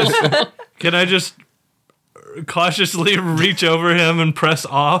 can I just cautiously reach over him and press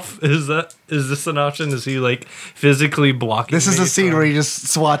off? Is this an option? Is he like physically blocking? This is me a scene from- where you just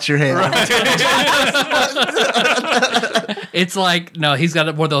swat your hand. It's like, no, he's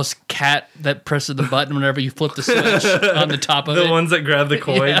got one of those cat that presses the button whenever you flip the switch on the top of the it. ones that grab the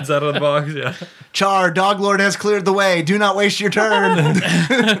coins out of the box. Yeah. Char, Dog Lord has cleared the way. Do not waste your turn.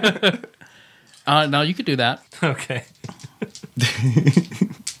 No, you could do that. Okay.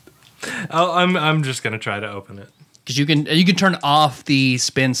 I'm just gonna try to open it. Because you can turn off the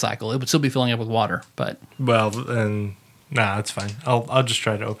spin cycle. It would still be filling up with water, but Well, and nah, it's fine. I'll just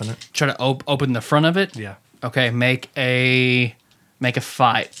try to open it. try to open the front of it. Yeah. Okay, make a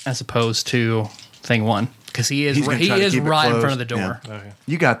fight as opposed to thing one, because he is He's gonna try to keep it right in closed. front of the door. Yeah. Okay.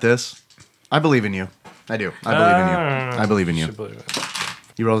 You got this. I believe in you. I do. I believe in you. I believe in you. Should believe it.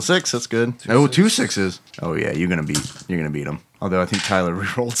 You rolled a 6. That's good. Oh, 2 6s. Oh yeah, you're gonna beat him. Although I think Tyler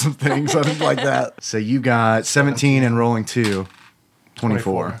re-rolled some things. I didn't like that. So you got 17 and rolling 2,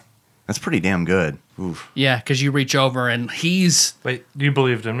 24. That's pretty damn good. Oof. Yeah, because you reach over and he's Wait, you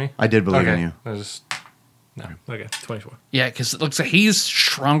believed in me? I did believe in Okay. you. No. Okay. 24. yeah, because it looks like he's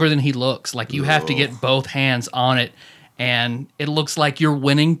stronger than he looks. Like you have to get both hands on it, and it looks like you're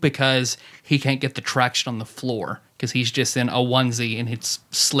winning because he can't get the traction on the floor because he's just in a onesie and it's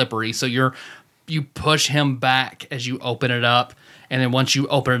slippery. So you push him back as you open it up, and then once you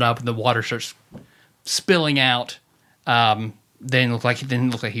open it up and the water starts spilling out, then it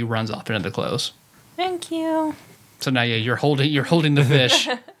looks like he runs off into the clothes. Thank you. So now, yeah, you're holding the fish,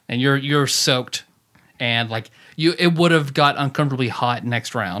 and you're soaked, and like it would have got uncomfortably hot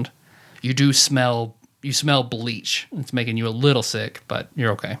next round. You smell bleach. It's making you a little sick, but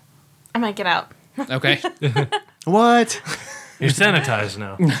you're okay. I might get out. Okay, What? You're sanitized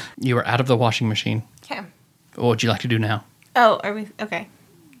now. you are out of the washing machine. Okay. What would you like to do now? Oh, are we okay?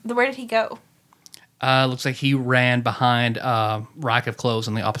 Where did he go? Looks like he ran behind a rack of clothes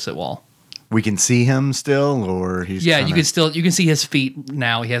on the opposite wall. We can see him still, or he's Yeah, kinda- you can see his feet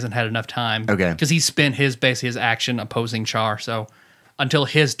now. He hasn't had enough time. Okay. Because he spent his action opposing Char. So until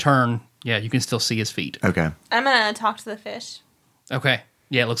his turn, yeah, you can still see his feet. Okay. I'm gonna talk to the fish. Okay.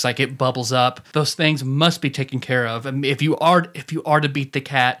 Yeah, it looks like it bubbles up. Those things must be taken care of. I mean, if you are to beat the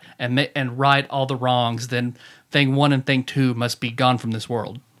cat and right all the wrongs, then thing 1 and thing 2 must be gone from this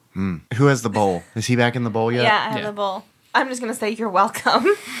world. Who has the bowl? Is he back in the bowl yet? Yeah, I have Yeah. the bowl. I'm just gonna say you're welcome.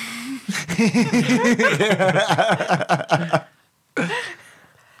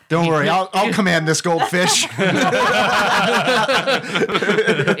 Don't worry, I'll command this goldfish.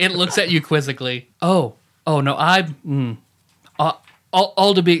 It looks at you quizzically. Oh no,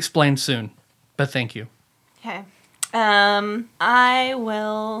 all to be explained soon. But thank you, Okay. I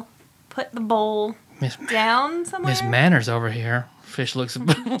will put the bowl Miss down somewhere. Miss Manners over here. Fish looks.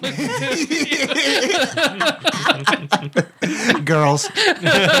 Girls.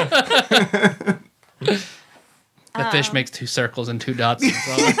 The fish makes 2 circles and 2 dots.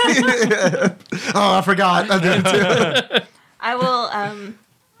 Oh, I forgot. I did too. I will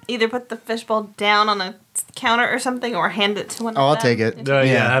either put the fishbowl down on a counter or something, or hand it to one. Oh, I'll of them. take it. Yeah,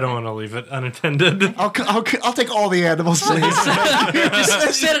 Yeah. I don't want to leave it unattended. I'll take all the animals, please.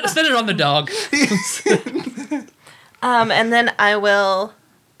 Just set it on the dog. And then I will,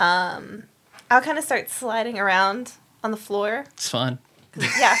 I'll kind of start sliding around on the floor. It's fun.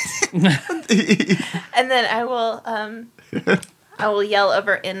 Yeah. And then I will yell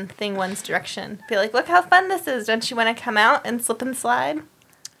over in thing 1's direction. Be like, look how fun this is. Don't you want to come out and slip and slide?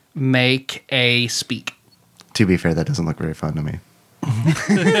 Make a speak. To be fair, that doesn't look very fun to me.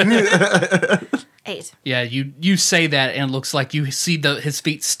 8. Yeah, you say that, and it looks like you see his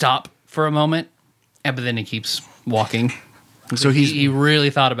feet stop for a moment, but then he keeps walking. So he really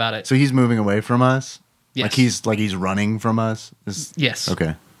thought about it. So he's moving away from us? Yes. Like he's running from us? Yes.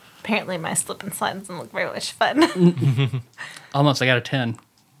 Okay. Apparently my slip and slide doesn't look very much fun. Almost. I got a 10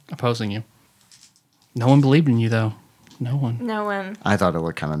 opposing you. No one believed in you, though. No one. No one. I thought it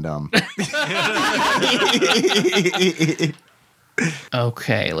looked kind of dumb.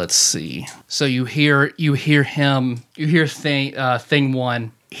 Okay, let's see. So you hear thing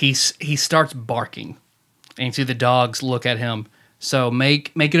one. He starts barking, and you see the dogs look at him. So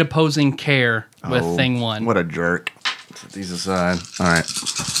make an opposing care with thing one. What a jerk. Put these aside. All right.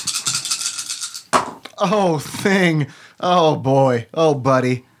 Oh, thing. Oh boy. Oh,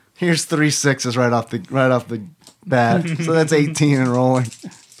 buddy. Here's 3 6s right off the bat. So that's 18 and rolling.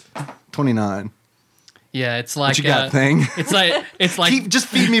 29. Yeah, it's like What you got, thing? It's like Just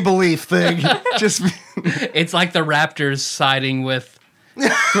feed me belief, thing. Just. it's like the Raptors siding with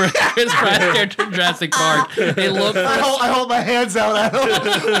Chris Pratt's character in Jurassic Park. They look I hold my hands out at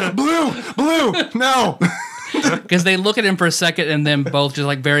him. Blue, no. because they look at him for a second and then both just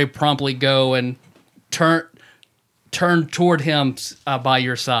like very promptly go and turn toward him by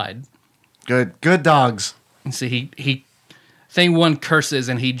your side. Good dogs. And so he thing one curses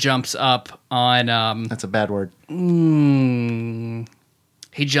and he jumps up on That's a bad word.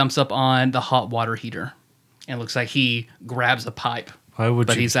 he jumps up on the hot water heater and it looks like he grabs a pipe.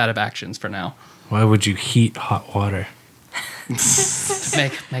 But he's out of actions for now. Why would you heat hot water?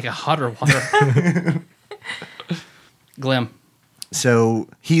 To make a hotter water. Glem. So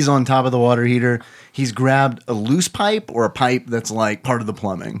he's on top of the water heater. He's grabbed a loose pipe or a pipe that's like part of the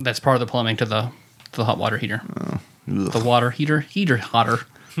plumbing. That's part of the plumbing to the hot water heater. The water heater hotter.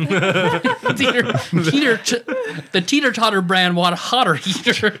 The teeter-totter brand water hotter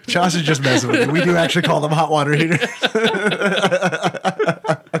heater. Josh is just messing with me. We do actually call them hot water heaters.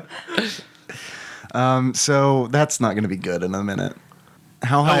 So that's not going to be good in a minute.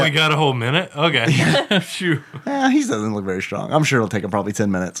 How high? Oh, we got a whole minute? Okay. Phew. He doesn't look very strong. I'm sure it'll take him probably 10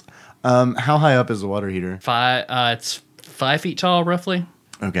 minutes. How high up is the water heater? It's 5 feet tall, roughly.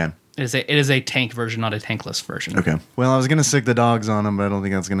 Okay. It is a tank version, not a tankless version. Okay. Well, I was going to stick the dogs on him, but I don't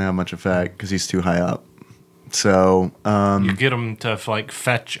think that's going to have much effect because he's too high up. So, You get them to like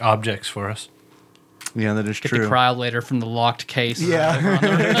fetch objects for us. yeah, that is Get true. the cryolator from the locked case. Yeah.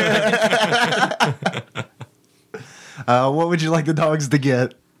 What would you like the dogs to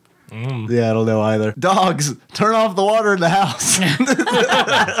get? Yeah, I don't know either. Dogs, turn off the water in the house.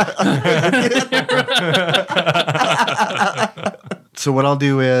 So what I'll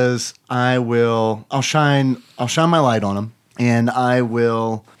do is I'll shine my light on them, and I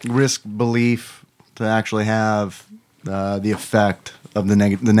will risk belief to actually have the effect of the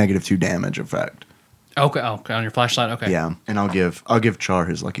negative 2 damage effect. Okay, on your flashlight. Okay. Yeah, and I'll give Char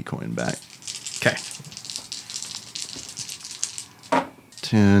his lucky coin back. Okay.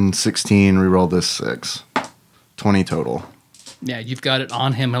 10, 16, reroll this 6. 20 total. Yeah, you've got it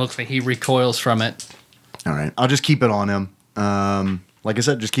on him. It looks like he recoils from it. All right, I'll just keep it on him. Like I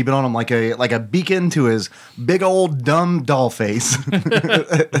said, just keep it on him like a beacon to his big old dumb doll face.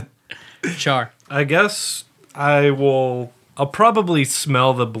 Char. I guess I'll probably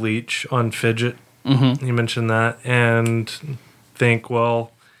smell the bleach on Fidjit. Mm-hmm. You mentioned that. And think,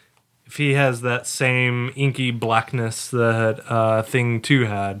 well, if he has that same inky blackness that Thing 2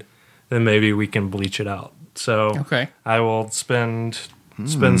 had, then maybe we can bleach it out. So Okay. I will spend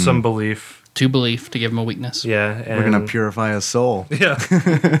some belief. 2 belief to give him a weakness. Yeah. And, We're gonna purify his soul. Yeah.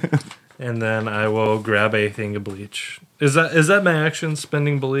 And then I will grab a thing of bleach. Is that my action,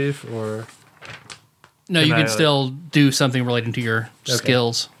 spending belief, or? No, you can still do something relating to your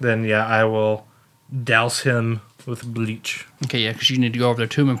skills. Then yeah, I will douse him with bleach. Okay, yeah, because you need to go over there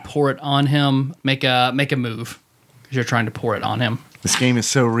to him and pour it on him. Make a move because you're trying to pour it on him. This game is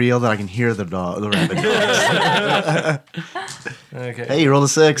so real that I can hear the rabbit dogs. Okay. Hey, you rolled a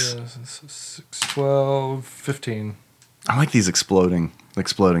 6. 6, 12, 15. I like these exploding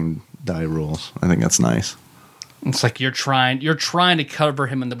die rolls. I think that's nice. It's like you're trying to cover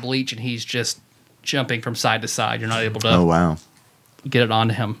him in the bleach, and he's just jumping from side to side. You're not able to Oh wow. get it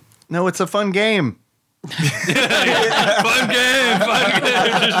onto him. No, it's a fun game. Fun game.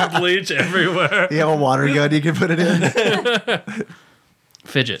 Just bleach everywhere. You have a water gun you can put it in.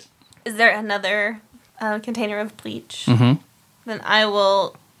 Fidget. Is there another container of bleach? Mm-hmm. Then I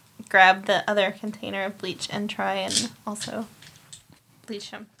will grab the other container of bleach and try and also bleach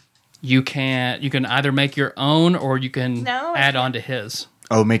him. You can either make your own or you can No, I add can't. on to his.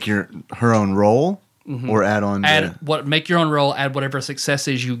 Oh, make her own roll or add on. Make your own roll. Add whatever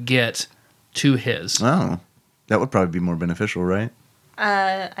successes you get to his. Oh, that would probably be more beneficial, right?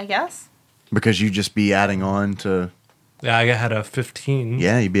 I guess. Because you'd just be adding on to. Yeah, I had a 15.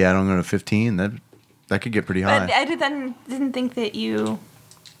 Yeah, you'd be adding on to 15. That could get pretty high. But I didn't think that you.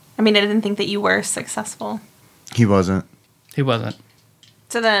 I mean, I didn't think that you were successful. He wasn't. He wasn't.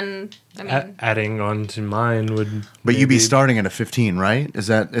 So then, I mean, Adding on to mine would. But you'd be maybe- starting at a 15, right? Is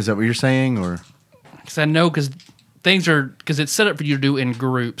that what you're saying, or? Because I know because it's set up for you to do in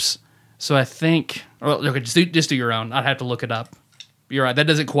groups. So I think, well, okay, just do your own. I'd have to look it up. You're right. That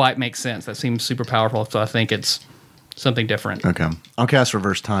doesn't quite make sense. That seems super powerful. So I think it's something different. Okay, I'll cast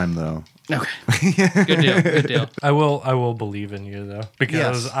reverse time though. Okay. Good deal. Good deal. I will believe in you though,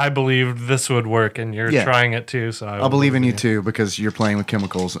 because Yes. I believed this would work, and you're Yeah. trying it too. So I'll believe in you too because you're playing with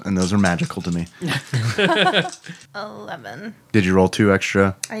chemicals and those are magical to me. 11. Did you roll 2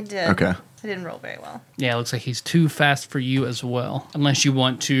 extra? I did. Okay. I didn't roll very well. Yeah, it looks like he's too fast for you as well. Unless you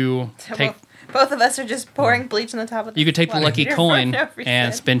want to So take. both of us are just pouring bleach on the top of the You could take the water lucky heater for coin no reason.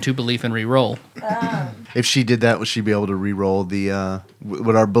 and spend 2 belief and re-roll. If she did that, would she be able to re-roll the?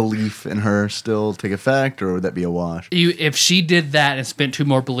 Would our belief in her still take effect, or would that be a wash? If she did that and spent 2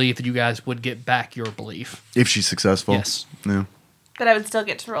 more belief, then you guys would get back your belief. If she's successful, Yes. No. But I would still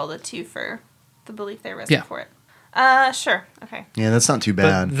get to roll the 2 for the belief they risked Yeah. for it. Sure. Okay. Yeah, that's not too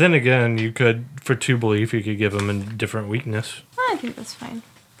bad. But then again, you could for 2 belief, you could give them a different weakness. I think that's fine.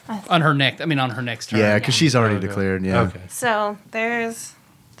 On her next turn. Yeah, because she's already Okay. declared. Yeah. Okay. So there's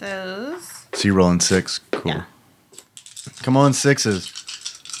those. So you're rolling 6. Cool. Yeah. Come on, 6s.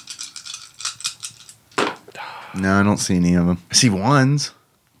 No, I don't see any of them. I see 1s.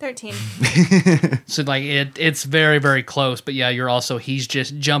 13. So like it's very, very close. But yeah, he's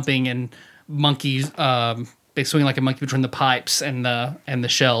just jumping and monkeys, they swing like a monkey between the pipes and the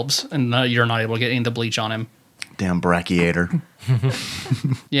shelves, and you're not able to get any of the bleach on him. Damn brachiator.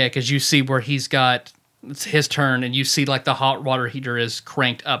 Yeah, because you see where it's his turn, and you see like the hot water heater is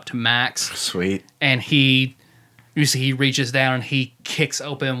cranked up to max, Sweet. and you see he reaches down and he kicks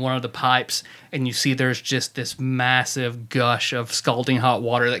open one of the pipes, and you see there's just this massive gush of scalding hot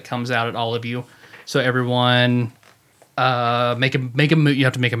water that comes out at all of you. So everyone, make a move. You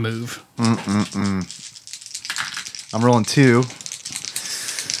have to make a move. I'm rolling 2.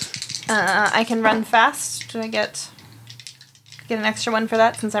 I can run fast. Do I get an extra one for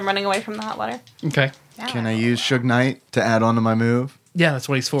that since I'm running away from the hot water? Okay. Yeah. Can I use Suge Knight to add on to my move? Yeah, that's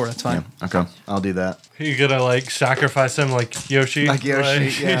what he's for. That's fine. Yeah. Okay, I'll do that. You gonna like sacrifice him like Yoshi? Like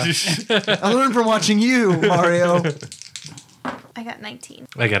Yoshi, yeah. I learned from watching you, Mario. I got 19.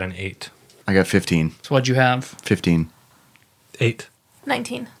 I got an 8. I got 15. So what'd you have? 15. 8.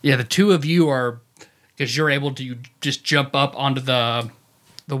 19. Yeah, the two of you are, because you're able to just jump up onto the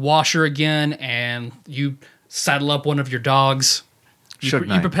washer again, and you saddle up one of your dogs. You Suge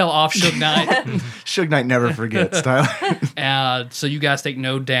Knight. propel off Suge Knight. Suge Knight never forgets, Tyler. So you guys take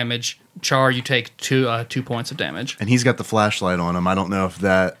no damage. Char, you take 2 points of damage. And he's got the flashlight on him. I don't know if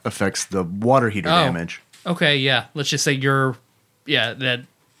that affects the water heater damage. Okay, yeah. Let's just say that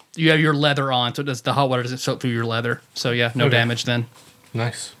you have your leather on, so the hot water doesn't soak through your leather. So yeah, no Okay. damage then.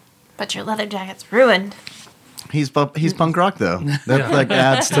 Nice. But your leather jacket's ruined. He's punk rock though. That like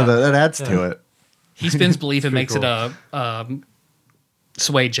adds to it. He spins belief and makes cool. it a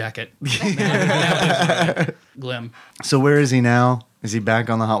suede jacket. Glem. So where is he now? Is he back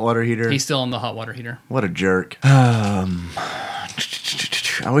on the hot water heater? He's still on the hot water heater. What a jerk. I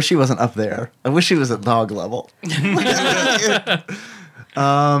wish he wasn't up there. I wish he was at dog level. Okay,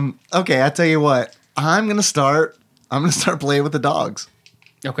 I tell you what. I'm gonna start playing with the dogs.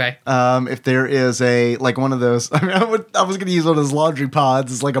 Okay. If there is one of those, I mean, I was gonna use one of those laundry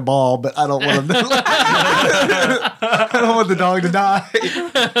pods as like a ball, but I don't want them. I don't want the dog to die.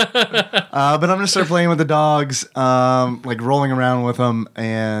 But I'm gonna start playing with the dogs, like rolling around with them,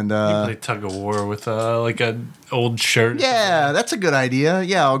 and Play tug of war with like an old shirt. yeah, that's a good idea.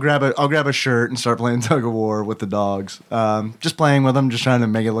 Yeah, I'll grab a shirt and start playing tug of war with the dogs. Just playing with them, just trying to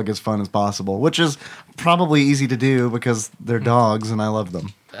make it look as fun as possible, which is probably easy to do because they're dogs and I love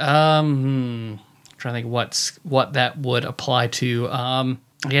them. Trying to think what that would apply to.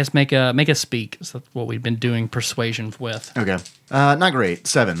 I guess make a speak. So that's what we've been doing persuasion with. Okay, not great.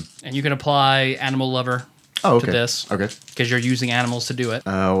 7. And you can apply animal lover Oh, okay. to this. Okay. Because you're using animals to do it.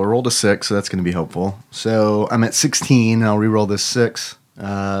 We rolled a 6, so that's going to be helpful. So I'm at 16. I'll re-roll this 6.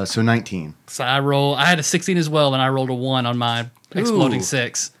 So 19. So I had a 16 as well, and I rolled a 1 on my exploding Ooh.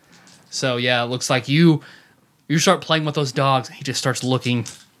 6. So yeah, it looks like you start playing with those dogs, and he just starts looking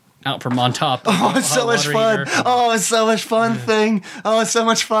out from on top. Oh, it's so much fun. Oh, it's so much fun thing. Oh, it's so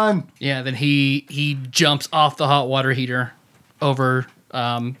much fun. Yeah, then he jumps off the hot water heater over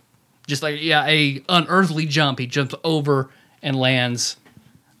just like a unearthly jump. He jumps over and lands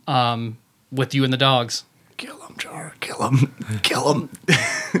with you and the dogs. Kill him, Char. Kill him. Kill him.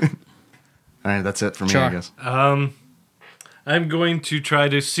 All right, that's it for me, Char. I guess. I'm going to try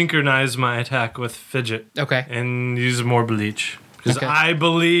to synchronize my attack with Fidjit. Okay. And use more bleach. Because Okay. I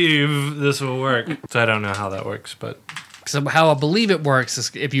believe this will work. So I don't know how that works, but... So how I believe it works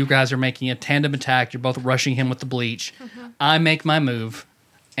is if you guys are making a tandem attack, you're both rushing him with the bleach. I make my move,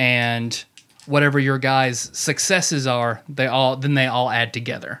 and whatever your guys' successes are, they all add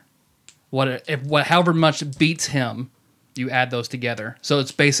together. However much beats him, you add those together. So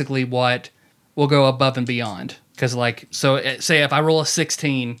it's basically what will go above and beyond. Because say if I roll a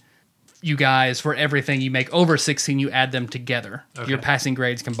 16, you guys, for everything you make over 16, you add them together. Okay. Your passing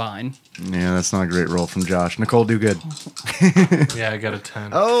grades combine. Yeah, that's not a great roll from Josh. Nicole, do good. Yeah, I got a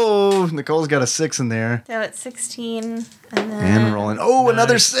 10. Oh, Nicole's got a 6 in there. So it's 16, and then And rolling. Oh,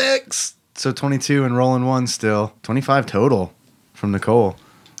 another Nice. 6. So 22 and rolling 1 still. 25 total from Nicole.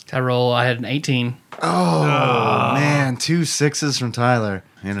 I had an 18. Oh, man. 2 6s from Tyler.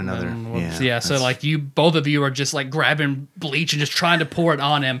 And another. So like both of you are just like grabbing bleach and just trying to pour it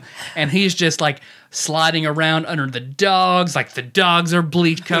on him, and he's just like sliding around under the dogs, like the dogs are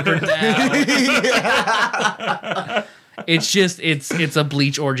bleach covered now. It's a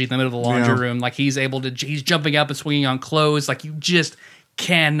bleach orgy in the middle of the laundry room. Like he's jumping up and swinging on clothes. Like you just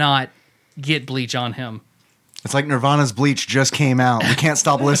cannot get bleach on him. It's like Nirvana's Bleach just came out. We can't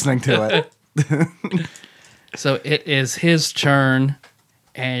stop listening to it. So it is his turn.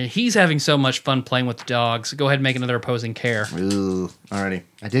 And he's having so much fun playing with the dogs. Go ahead and make another opposing care. Ooh, alrighty.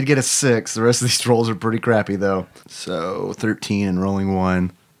 I did get a 6. The rest of these rolls are pretty crappy, though. So 13 and rolling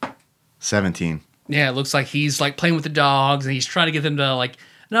 1. 17. Yeah, it looks like he's like playing with the dogs, and he's trying to get them to like,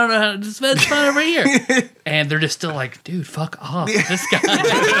 no, it's fine over here. And they're just still like, dude, fuck off. This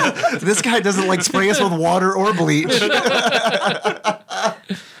guy. This guy doesn't like spray us with water or bleach.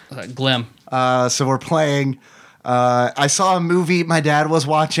 Glem. So we're playing. I saw a movie my dad was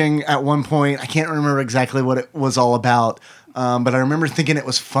watching at one point. I can't remember exactly what it was all about, but I remember thinking it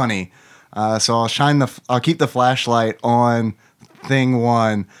was funny. So I'll keep the flashlight on thing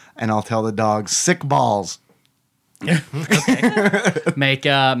 1, and I'll tell the dogs, sick balls. Make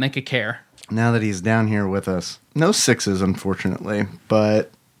a care. Now that he's down here with us. No 6s, unfortunately,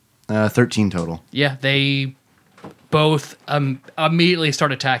 but 13 total. Yeah, they both immediately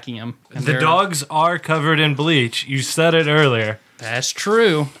start attacking him. And The dogs are covered in bleach. You said it earlier. That's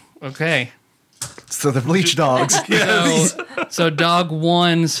true. Okay. So the bleach dogs. So dog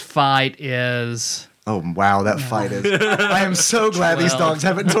 1's fight is... Oh, wow, that fight is... I am so glad these 12. dogs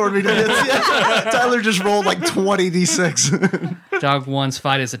haven't torn me to bits yet. Tyler just rolled like 20 D6. Dog 1's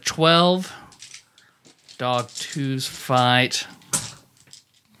fight is a 12. Dog 2's fight...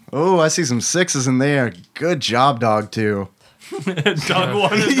 Oh, I see some 6s in there. Good job, dog 2. Dog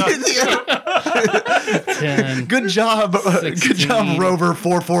 1 is not... 10, Good job. Good 16. job, Rover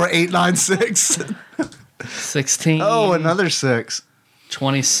 44896. 16. Oh, another 6.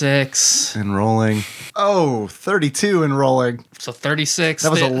 26. And rolling. Oh, 32 and rolling. So 36.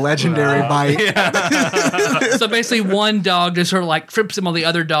 That was a legendary bite. So basically one dog just sort of like trips him while the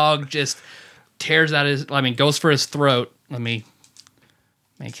other dog just tears out goes for his throat. Let me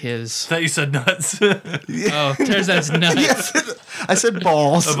make his... I thought you said nuts. tears out his nuts. Yes, I said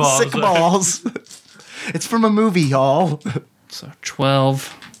balls. Balls, Sick sorry. balls. It's from a movie, y'all. So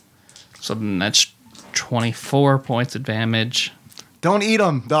 12. So then that's 24 points of damage. Don't eat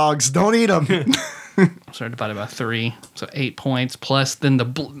them, dogs. Don't eat them. So divided by 3. So 8 points plus then the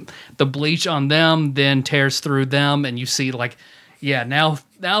bleach on them then tears through them, and you see like, yeah, now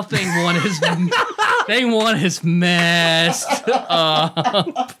thing one is messed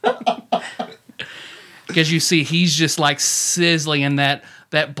up. Because you see he's just like sizzling, and that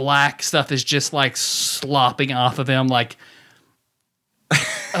black stuff is just like slopping off of him like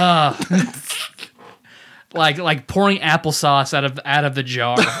like pouring applesauce out of the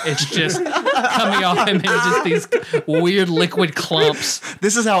jar. It's just coming off him in just these weird liquid clumps.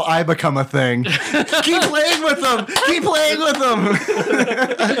 This is how I become a thing. Keep playing with them. Keep playing with them.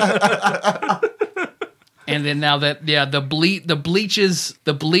 And then now that the bleach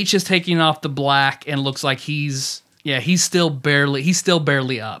is taking off the black, and looks like he's still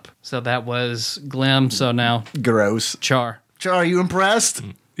barely up. So that was Glem. So now Gross. Char. Char, are you impressed?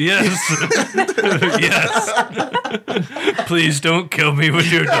 Yes. Yes. Please don't kill me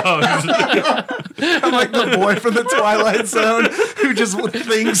with your dogs. I'm like the boy from the Twilight Zone who just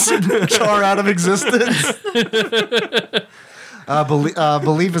thinks Char out of existence.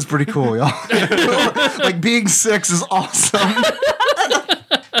 Believe is pretty cool, y'all. Like being 6 is awesome.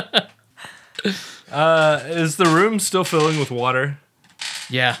 Is the room still filling with water?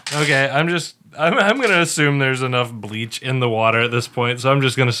 Yeah. Okay, I'm gonna assume there's enough bleach in the water at this point, so I'm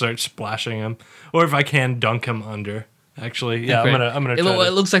just gonna start splashing him, or if I can, dunk him under. Actually, yeah, Okay. I'm gonna. Try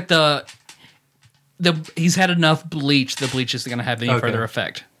It looks like he's had enough bleach. The bleach isn't going to have any Okay. further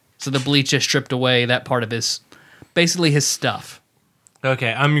effect. So the bleach has stripped away that part of basically his stuff.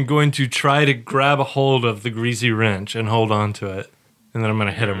 Okay, I'm going to try to grab a hold of the greasy wrench and hold on to it, and then I'm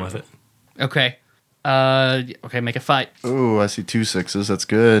gonna hit him with it. Okay. Okay, make a fight. Ooh, I see 2 6s. That's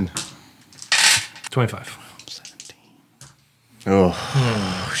good. 25. 17.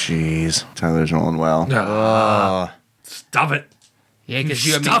 Oh, jeez. Tyler's rolling well. Stop it! Yeah, because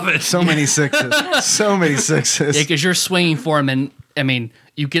Stop it! So many 6s. So many 6s. Yeah, because you're swinging for him, and I mean,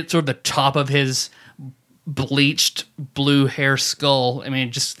 you get sort of the top of his bleached blue hair skull. I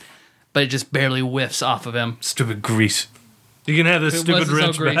mean, but it just barely whiffs off of him. Stupid grease. You can have this It stupid wasn't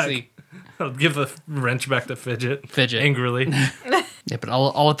wrench so back. greasy. I'll give the wrench back to Fidget. Fidget. Angrily. Yeah, but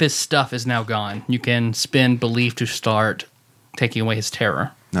all of his stuff is now gone. You can spend belief to start taking away his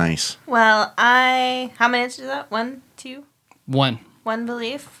terror. Nice. Well, how many is that? 1, 2, 1. 1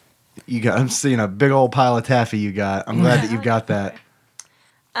 belief. I'm seeing a big old pile of taffy you got. I'm glad that you've got that.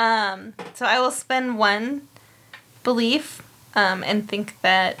 So I will spend 1 belief, and think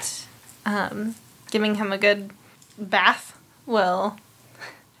that giving him a good bath will.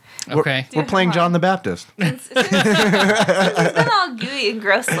 Okay. We're playing John the Baptist. It's been all gooey and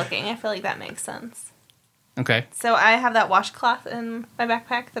gross looking. I feel like that makes sense. Okay. So I have that washcloth in my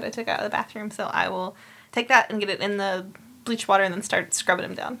backpack that I took out of the bathroom. So I will take that and get it in the bleach water and then start scrubbing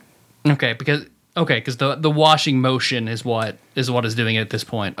him down. Okay, because the washing motion is what is doing it at this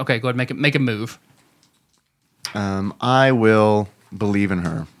point. Okay, go ahead, make a move. I will believe in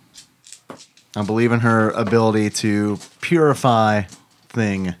her. I believe in her ability to purify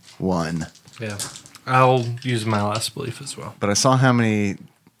thing 1. Yeah. I'll use my last belief as well. But I saw how many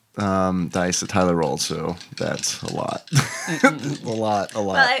dice that Tyler rolled, so that's a lot. a lot.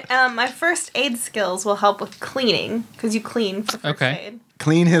 Well, my first aid skills will help with cleaning because you clean for first aid.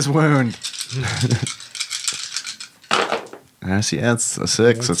 Clean his wound. Yes, yeah, it's a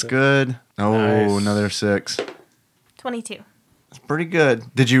 6. That's good. Oh, Nice. another 6. 22. It's pretty good.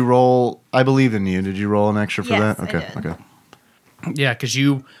 Did you roll? I believe in you. Did you roll an extra for Yes, that? I Okay, did. okay. Yeah, because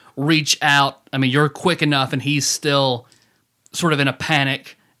you reach out. I mean, you're quick enough, and he's still sort of in a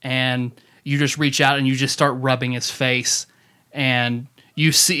panic, and you just reach out and you just start rubbing his face, and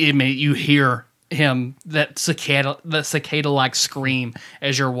you see him. You hear him that cicada-like scream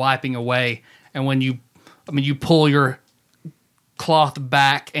as you're wiping away, and when you pull your cloth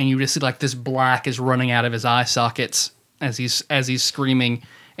back, and you just see like this black is running out of his eye sockets as he's screaming,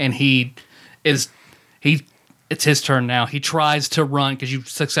 and it's his turn now. He tries to run because you've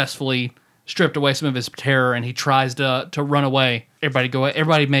successfully stripped away some of his terror, and he tries to run away.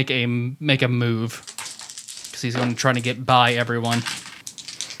 Everybody make a move because he's going to try to get by everyone.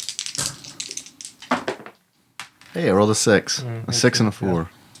 Hey, I rolled a 6. A 6 and a 4.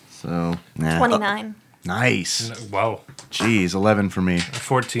 So, nah. 29. Nice. Wow. Jeez, 11 for me.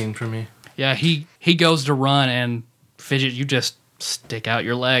 14 for me. Yeah, he goes to run, and Fidget, you just stick out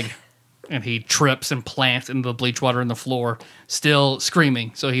your leg, and he trips and plants into the bleach water in the floor, still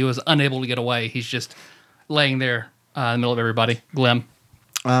screaming. So he was unable to get away. He's just laying there in the middle of everybody. Glem.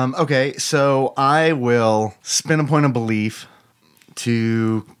 Okay, so I will spend a point of belief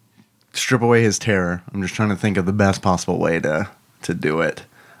to strip away his terror. I'm just trying to think of the best possible way to do it.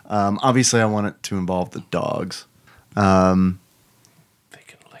 Obviously, I want it to involve the dogs. They can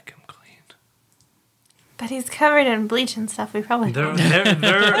lick him clean. But he's covered in bleach and stuff. We probably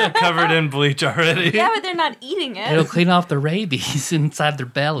They're covered in bleach already. Yeah, but they're not eating It'll it. clean off the rabies inside their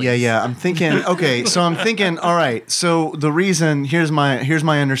bellies. Yeah. I'm thinking. Okay, so I'm thinking. All right. So the reason here's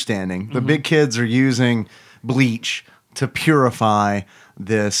my understanding. The big kids are using bleach to purify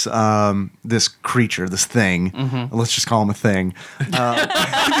this this creature, this thing. Let's just call him a thing.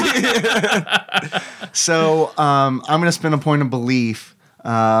 So I'm going to spend a point of belief.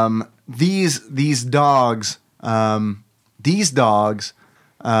 These dogs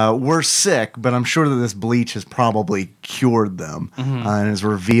were sick, but I'm sure that this bleach has probably cured them and has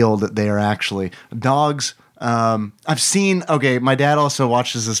revealed that they are actually dogs. I've seen. Okay, my dad also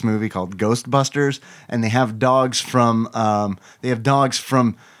watches this movie called Ghostbusters, and they have dogs from.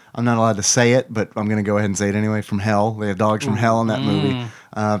 I'm not allowed to say it, but I'm going to go ahead and say it anyway. From hell, they have dogs from hell in that movie.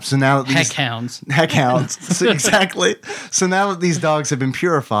 So now that these Heck hounds. So exactly. So now that these dogs have been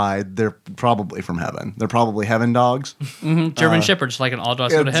purified, they're probably from heaven. They're probably heaven dogs. German shepherds, like an all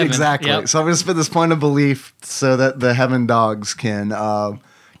dogs go to heaven. Exactly. Yep. So I'm going to spend this point of belief so that the heaven dogs can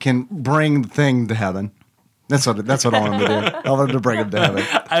can bring the thing to heaven. That's what I want him to do. I want him to bring him to heaven.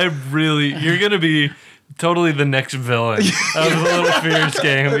 You're gonna be totally the next villain of the Little Fears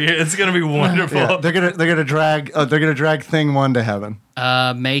game. It's gonna be wonderful. Yeah, they're gonna drag thing 1 to heaven.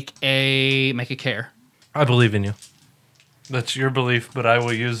 Make a care. I believe in you. That's your belief, but I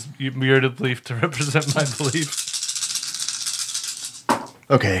will use your belief to represent my belief.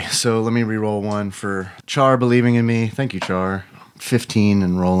 Okay, so let me re-roll 1 for Char believing in me. Thank you, Char. 15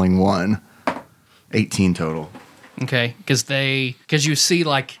 and rolling 1. 18 total. Okay, because you see,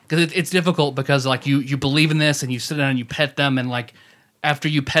 like, because it's difficult because, like, you believe in this and you sit down and you pet them, and, like, after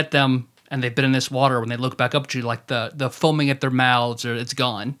you pet them and they've been in this water, when they look back up at you, like, the foaming at their mouths, it's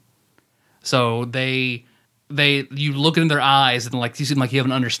gone. So you look in their eyes and, like, you seem like you have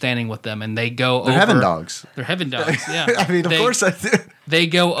an understanding with them, and they go They're over. heaven dogs. They're heaven dogs, yeah. I mean, of course I do. They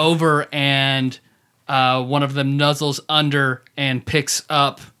go over and one of them nuzzles under and picks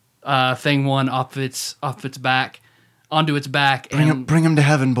up thing 1 off its back, onto its back. Bring him to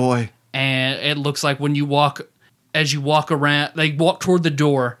heaven, boy. And it looks like as you walk around, they walk toward the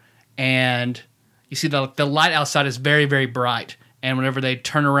door, and you see the light outside is very, very bright. And whenever they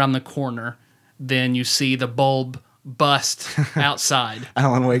turn around the corner, then you see the bulb bust outside.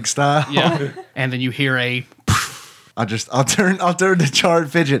 Alan Wake style. Yeah. And then you hear a... I'll turn to Char and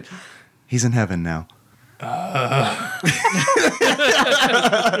Fidjit. He's in heaven now.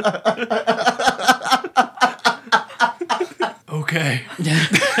 Okay.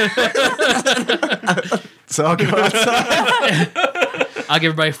 So I'll go outside. I'll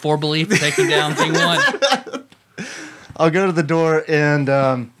give everybody 4 belief, taking down thing 1. I'll go to the door,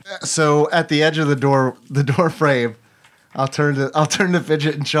 and so at the edge of the door frame, I'll turn to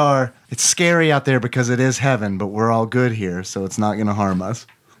Fidget and Char. It's scary out there because it is heaven, but we're all good here, so it's not going to harm us.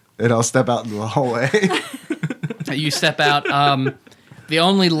 And I'll step out into the hallway. You step out. The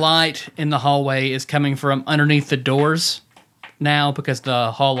only light in the hallway is coming from underneath the doors now because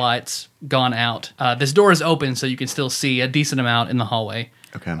the hall light's gone out. This door is open, so you can still see a decent amount in the hallway.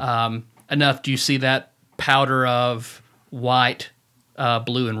 Okay. Enough. Do you see that powder of white,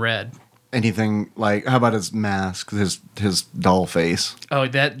 blue, and red? Anything like? How about his mask? His doll face. Oh,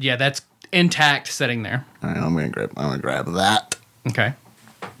 that's intact, sitting there. All right, I'm gonna grab that. Okay.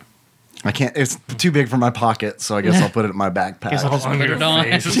 I can't. It's too big for my pocket, so I guess I'll put it in my backpack. Guess I'll just put it on.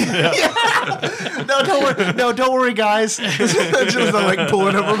 No, don't worry. No, don't worry, guys. Just like pull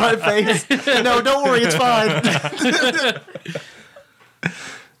it over my face. No, don't worry. It's fine.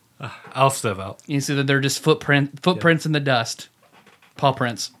 I'll step out. You see that they're just footprints in the dust, paw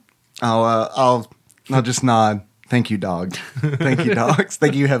prints. I'll just nod. Thank you, dog. Thank you, dogs.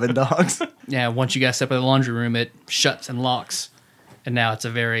 Thank you, heaven dogs. Yeah. Once you guys step in the laundry room, it shuts and locks, and now it's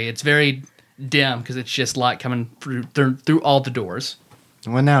very dim because it's just light coming through all the doors.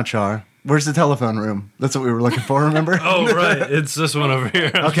 What now, Char? Where's the telephone room? That's what we were looking for, remember? Oh, right. It's this one over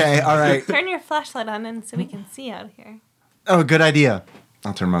here. Okay, all right. Turn your flashlight on in so we can see out here. Oh, good idea.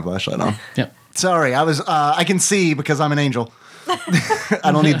 I'll turn my flashlight on. Yep. Sorry, I can see because I'm an angel.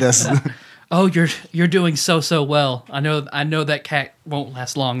 I don't need this. Oh, you're doing so well. I know that cat won't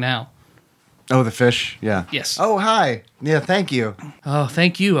last long now. Oh, the fish? Yeah. Yes. Oh, hi. Yeah, thank you. Oh,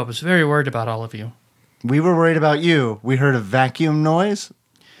 thank you. I was very worried about all of you. We were worried about you. We heard a vacuum noise,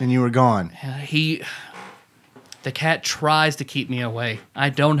 and you were gone. The cat tries to keep me away. I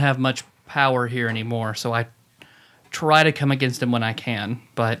don't have much power here anymore, so I try to come against him when I can,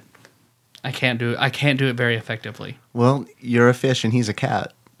 but I can't do it very effectively. Well, you're a fish, and he's a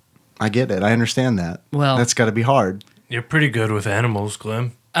cat. I get it. I understand that. Well, that's got to be hard. You're pretty good with animals,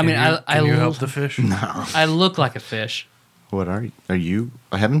 Glem. Can you help the fish? No. I look like a fish. What are you? Are you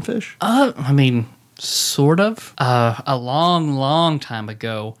a heaven fish? I mean, sort of. A long time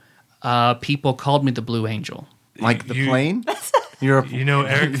ago, people called me the Blue Angel. Like the plane? You're You know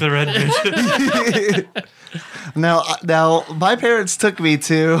Eric the Red Midget? Now, my parents took me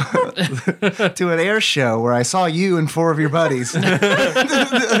to an air show where I saw you and 4 of your buddies.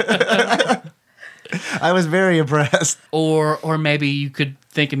 I was very impressed. Or maybe you could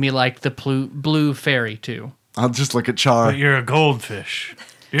think of me like the blue fairy too. I'll just look at Char. But you're a goldfish.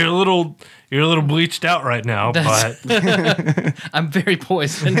 You're a little bleached out right now, but I'm very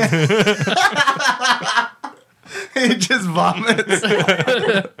poisoned. He just vomits.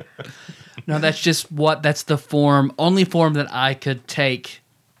 No, that's the only form that I could take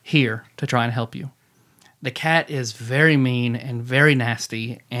here to try and help you. The cat is very mean and very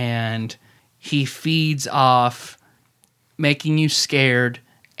nasty, and he feeds off making you scared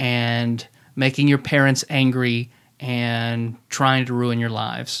and making your parents angry and trying to ruin your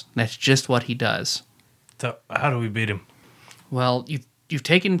lives. That's just what he does. so how do we beat him? Well, you've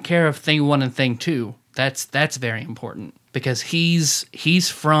taken care of thing 1 and thing 2. That's very important because he's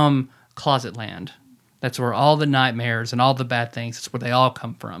from Closet Land. That's where all the nightmares and all the bad things, that's where they all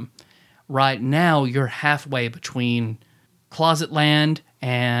come from. Right now, you're halfway between Closet Land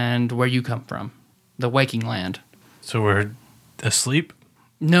and where you come from, the Waking Land. So we're asleep?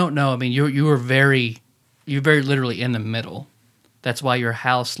 No. I mean, you're very literally in the middle. That's why your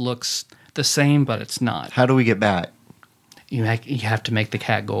house looks the same, but it's not. How do we get back? You have to make the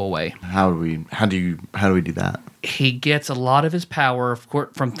cat go away. How do we do that? He gets a lot of his power, of course,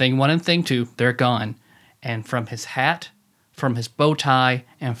 from thing 1 and thing 2. They're gone. And from his hat, from his bow tie,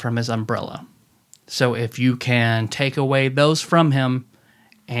 and from his umbrella. So if you can take away those from him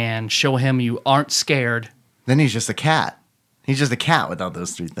and show him you aren't scared. Then he's just a cat. He's just a cat without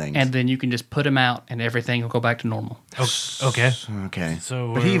those 3 things. And then you can just put him out and everything will go back to normal. Okay. Okay.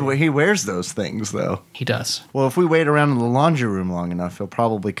 So but he wears those things, though. He does. Well, if we wait around in the laundry room long enough, he'll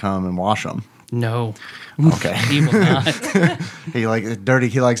probably come and wash them. No. Okay. He will not. He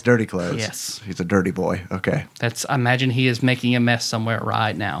likes dirty clothes. Yes. He's a dirty boy. Okay. I imagine he is making a mess somewhere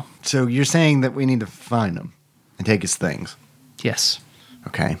right now. So you're saying that we need to find him and take his things. Yes.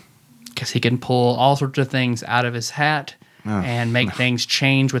 Okay. Because he can pull all sorts of things out of his hat and make things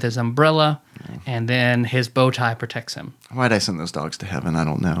change with his umbrella, and then his bow tie protects him. Why'd I send those dogs to heaven? I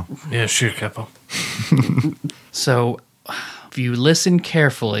don't know. Yeah, sure, Capo. So if you listen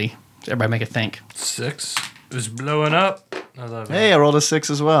carefully, everybody make a think. 6 is blowing up. 11. Hey, I rolled a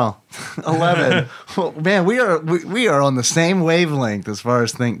 6 as well. 11. Well, man, we are on the same wavelength as far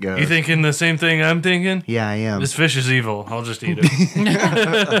as think goes. You thinking the same thing I'm thinking? Yeah, I am. This fish is evil. I'll just eat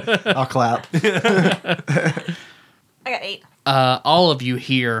it. I'll clap. I got 8. All of you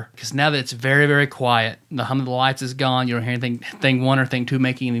hear, because now that it's very, very quiet, the hum of the lights is gone, you don't hear anything, thing 1 or thing 2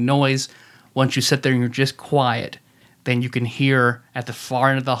 making any noise. Once you sit there and you're just quiet, then you can hear at the far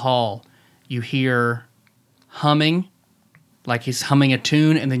end of the hall, you hear humming, like he's humming a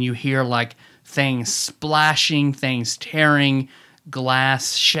tune, and then you hear like things splashing, things tearing,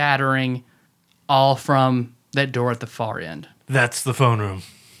 glass shattering, all from that door at the far end. That's the phone room.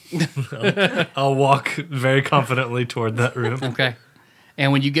 I'll walk very confidently toward that room. Okay.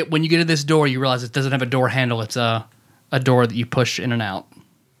 And when you get to this door, you realize it doesn't have a door handle. It's a door that you push in and out.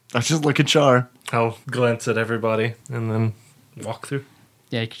 I just look at Char. I'll glance at everybody and then walk through.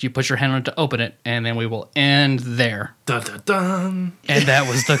 Yeah, because you push your hand on it to open it, and then we will end there. Dun, dun, dun. And that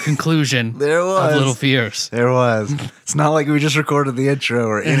was the conclusion There was. of Little Fears. There was. It's not like we just recorded the intro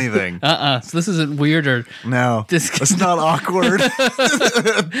or anything. So this isn't weird or No. It's not awkward.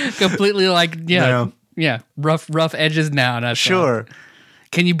 completely like, No. rough edges now. And Sure.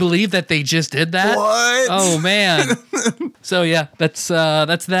 Can you believe that they just did that? What? Oh man. So yeah, that's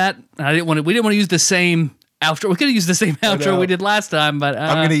that. We didn't want to use the same outro. We could have used the same outro we did last time, but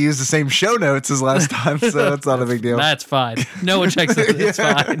I'm going to use the same show notes as last time, so it's not a big deal. that's fine. No one checks it. It's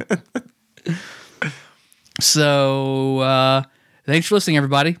fine. So thanks for listening,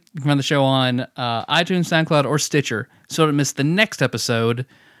 everybody. You can find the show on iTunes, SoundCloud, or Stitcher. So don't miss the next episode.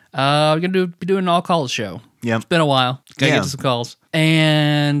 We're going to be doing an all-calls show. Yep. It's been a while. Gotta Yeah. get to some calls.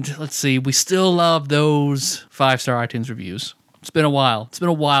 And let's see. We still love those 5-star iTunes reviews. It's been a while. It's been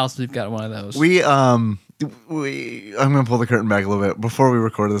a while since we've got one of those. I'm going to pull the curtain back a little bit. Before we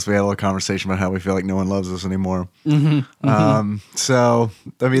recorded this, we had a little conversation about how we feel like no one loves us anymore. So,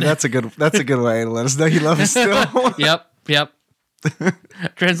 I mean, that's a good way to let us know you love us still. Yep.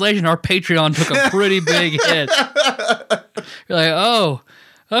 Translation, our Patreon took a pretty big hit. You're like, oh,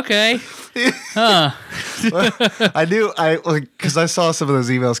 okay. Huh. Because I saw some of those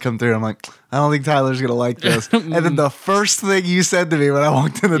emails come through. I'm like, I don't think Tyler's going to like this. And then the first thing you said to me when I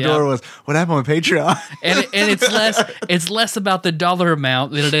walked in the door was, what happened with Patreon? And it's less about the dollar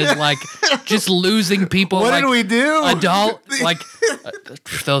amount than it is like just losing people. What like, did we do? A dollar, like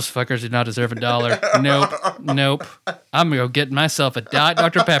those fuckers do not deserve $1. Nope. I'm gonna go get myself a Diet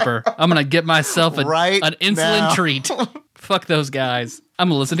Dr. Pepper. I'm gonna get myself an insulin now. treat. Fuck those guys. I'm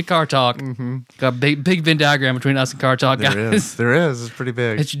gonna listen to Car Talk. Got a big Venn diagram between us and Car Talk, guys. There is. It's pretty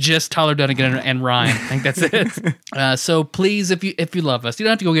big. It's just Tyler Dunnigan and Ryan. I think that's it. So please, if you love us, you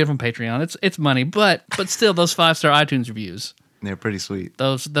don't have to go get it from Patreon. It's money, but still, those 5-star iTunes reviews, They're pretty sweet.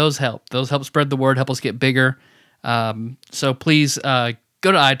 those help. Those help spread the word, help us get bigger. So please go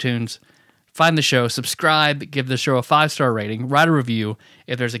to iTunes, find the show, subscribe, give the show a 5-star rating, write a review.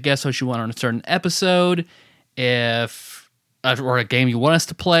 If there's a guest host you want on a certain episode, or a game you want us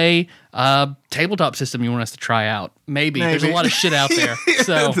to play, tabletop system you want us to try out. Maybe. There's a lot of shit out there.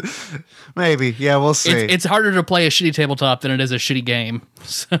 So maybe. Yeah, we'll see. It's harder to play a shitty tabletop than it is a shitty game.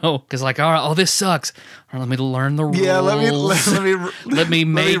 So, because like, all right, this sucks. All right, let me learn the rules. Yeah, let me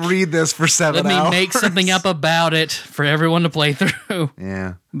read this for 7 hours. Let me make something up about it for everyone to play through.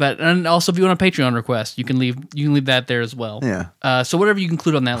 Yeah. And also, if you want a Patreon request, you can leave that there as well. Yeah. So whatever you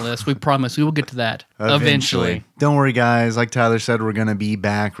include on that list, we promise we will get to that eventually. Don't worry, guys. Like Tyler said, we're gonna be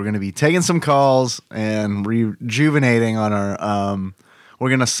back. We're gonna be taking some calls and rejuvenating on our. We're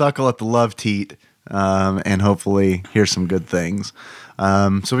gonna suckle at the love teat and hopefully hear some good things.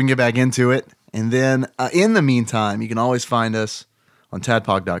 So we can get back into it. And then in the meantime, you can always find us on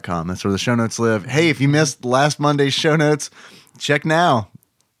tadpog.com. That's where the show notes live. Hey, if you missed last Monday's show notes, check now.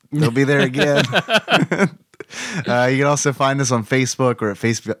 They'll be there again. You can also find us on Facebook or at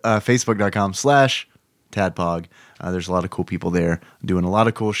facebook.com/tadpog. There's a lot of cool people there doing a lot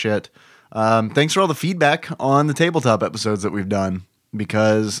of cool shit. Thanks for all the feedback on the tabletop episodes that we've done,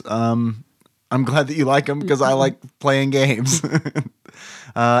 because I'm glad that you like them, because I like playing games.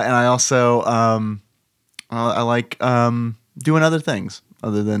 And I also I like doing other things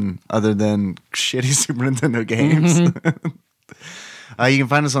other than shitty Super Nintendo games. Mm-hmm. You can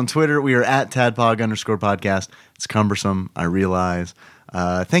find us on Twitter. We are at @tadpog_podcast. It's cumbersome, I realize.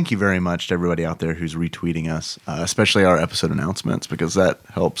 Thank you very much to everybody out there who's retweeting us, especially our episode announcements, because that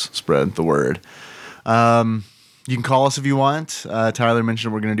helps spread the word. You can call us if you want. Tyler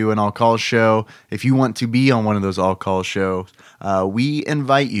mentioned we're going to do an all-call show. If you want to be on one of those all-call shows, we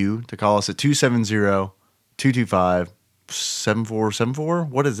invite you to call us at 270-225-7474.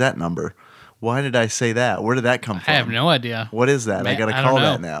 What is that number? Why did I say that? Where did that come from? I have no idea. What is that? I got to call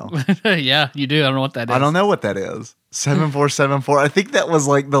that now. Yeah, you do. I don't know what that is. I don't know what that is. 7474. I think that was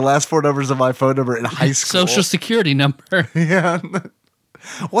like the last 4 numbers of my phone number in high school. Social security number. Yeah.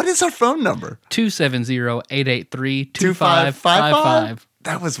 What is our phone number? 270-883-2555.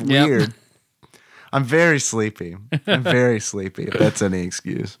 That was weird. I'm very sleepy. If that's any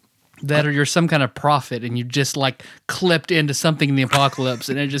excuse. That, or you're some kind of prophet and you just like clipped into something in the apocalypse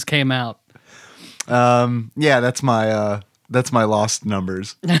and it just came out. Yeah, that's my lost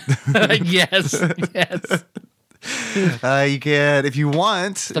numbers. Yes. You can, if you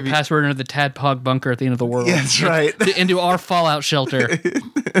want, the password into the Tadpog bunker at the end of the world. Yeah, that's right. Into our fallout shelter.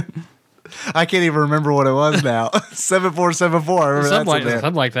 I can't even remember what it was now. 7474. I remember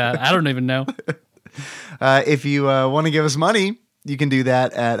something like that. I don't even know. If you want to give us money, you can do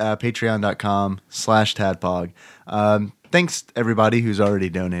that at patreon.com/tadpog. Thanks everybody who's already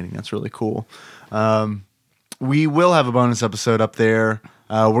donating. That's really cool. We will have a bonus episode up there.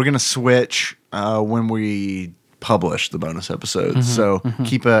 We're going to switch when we publish the bonus episodes. So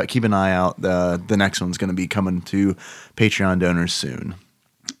keep an eye out. The next one's going to be coming to Patreon donors soon.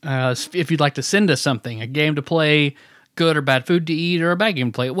 If you'd like to send us something, a game to play, good or bad food to eat, or a bad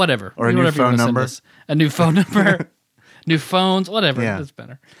game to play, whatever. Or a new phone number. A new phone number. New phones, whatever. Yeah. That's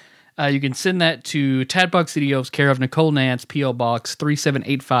better. You can send that to Tadpog Studios, care of Nicole Nance, P.O. Box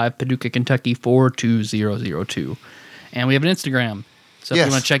 3785, Paducah, Kentucky 42002. And we have an Instagram. So if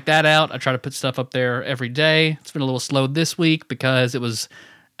you want to check that out, I try to put stuff up there every day. It's been a little slow this week because it was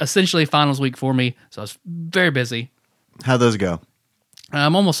essentially finals week for me, so I was very busy. How'd those go?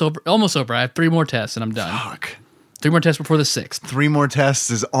 I'm almost over. I have 3 more tests and I'm done. Fuck. 3 more tests before the 6th. 3 more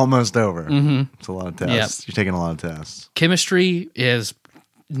tests is almost over. Mm-hmm. It's a lot of tests. Yep. You're taking a lot of tests. Chemistry is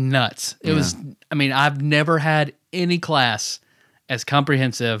nuts. It was, I've never had any class as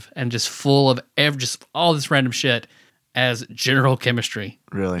comprehensive and just full of just all this random shit as general chemistry.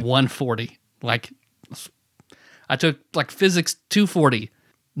 Really? 140. Like, I took like physics 240.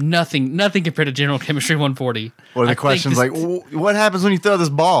 Nothing compared to general chemistry 140. What are the questions like, what happens when you throw this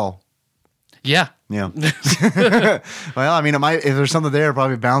ball? Yeah. Yeah. Well, I mean, if there's something there, it'll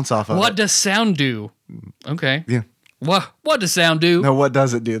probably bounce off of What it. does sound do? Okay. Yeah. What does sound do? No, what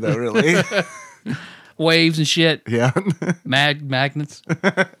does it do, though, really? Waves and shit. Yeah. Magnets.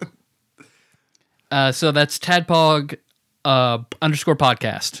 So that's Tadpog _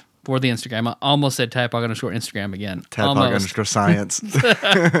 podcast for the Instagram. I almost said Tadpog _ Instagram again. Tadpog _ science.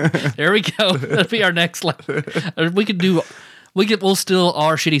 There we go. That'll be our next level. We'll steal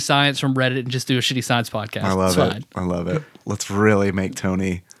our shitty science from Reddit and just do a shitty science podcast. I love it. I love it. Let's really make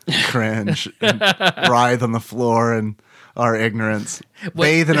Tony cringe and writhe on the floor in our ignorance.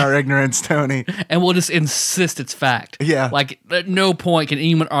 Bathe in our ignorance, Tony. And we'll just insist it's fact. Yeah. Like, at no point can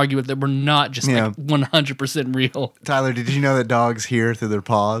anyone argue with that we're not just like 100% real. Tyler, did you know that dogs hear through their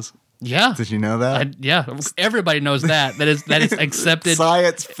paws? Yeah. Did you know that? Yeah. Everybody knows that. That is accepted.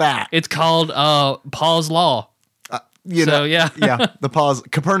 Science fact. It's called Paws Law. yeah. The pause.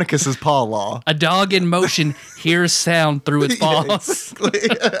 Copernicus's paw law. A dog in motion hears sound through its paws.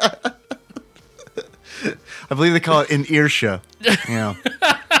 I believe they call it an earshot. Yeah.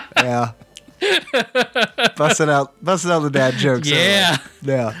 Yeah. Busting out the dad jokes. Yeah.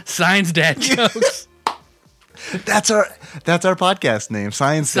 Yeah. Science dad jokes. That's our podcast name.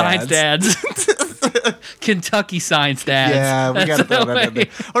 Science Dads. Kentucky Science Dads. Yeah, we got to throw that in there.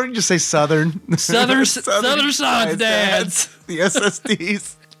 way. Or you can just say Southern Science Dads. The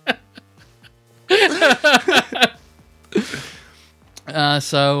SSDs.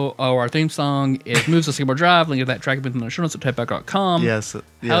 Our theme song is Moves to Seymour Drive. Link to that track in the show notes at typeback.com. Yes. How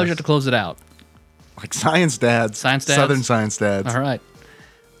would you have to close it out? Like Science Dads. Science Dads? Southern Science Dads. All right.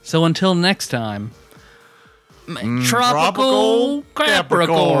 So until next time, tropical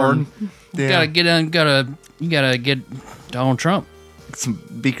Capricorn. Yeah. You gotta get Donald Trump. Some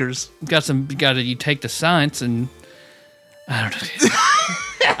beakers. You take the science and I don't know.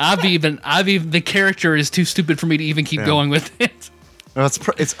 The character is too stupid for me to even keep going with it. Well,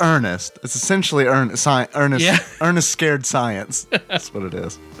 it's earnest. It's essentially earnest. Earnest scared science. That's what it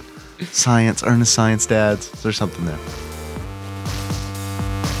is. Science, earnest science dads. There's something there.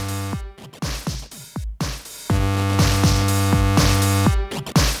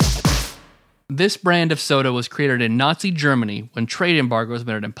 This brand of soda was created in Nazi Germany when trade embargoes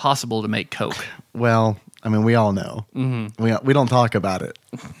made it impossible to make Coke. Well, I mean, we all know. Mm-hmm. We don't talk about it,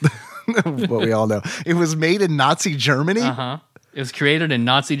 but we all know. It was made in Nazi Germany? Uh-huh. It was created in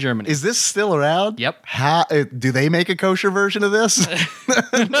Nazi Germany. Is this still around? Yep. How do they make a kosher version of this?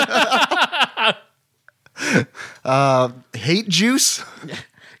 Hate juice?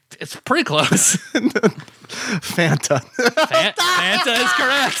 It's pretty close. Fanta. Fanta is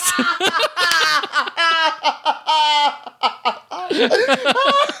correct.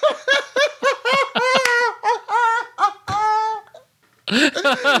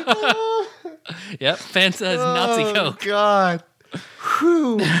 Yep, Fanta is Nazi Coke. God.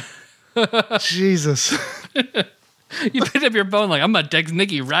 Whew. Jesus. You picked up your phone like, I'm going to text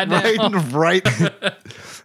Nikki right now. Right.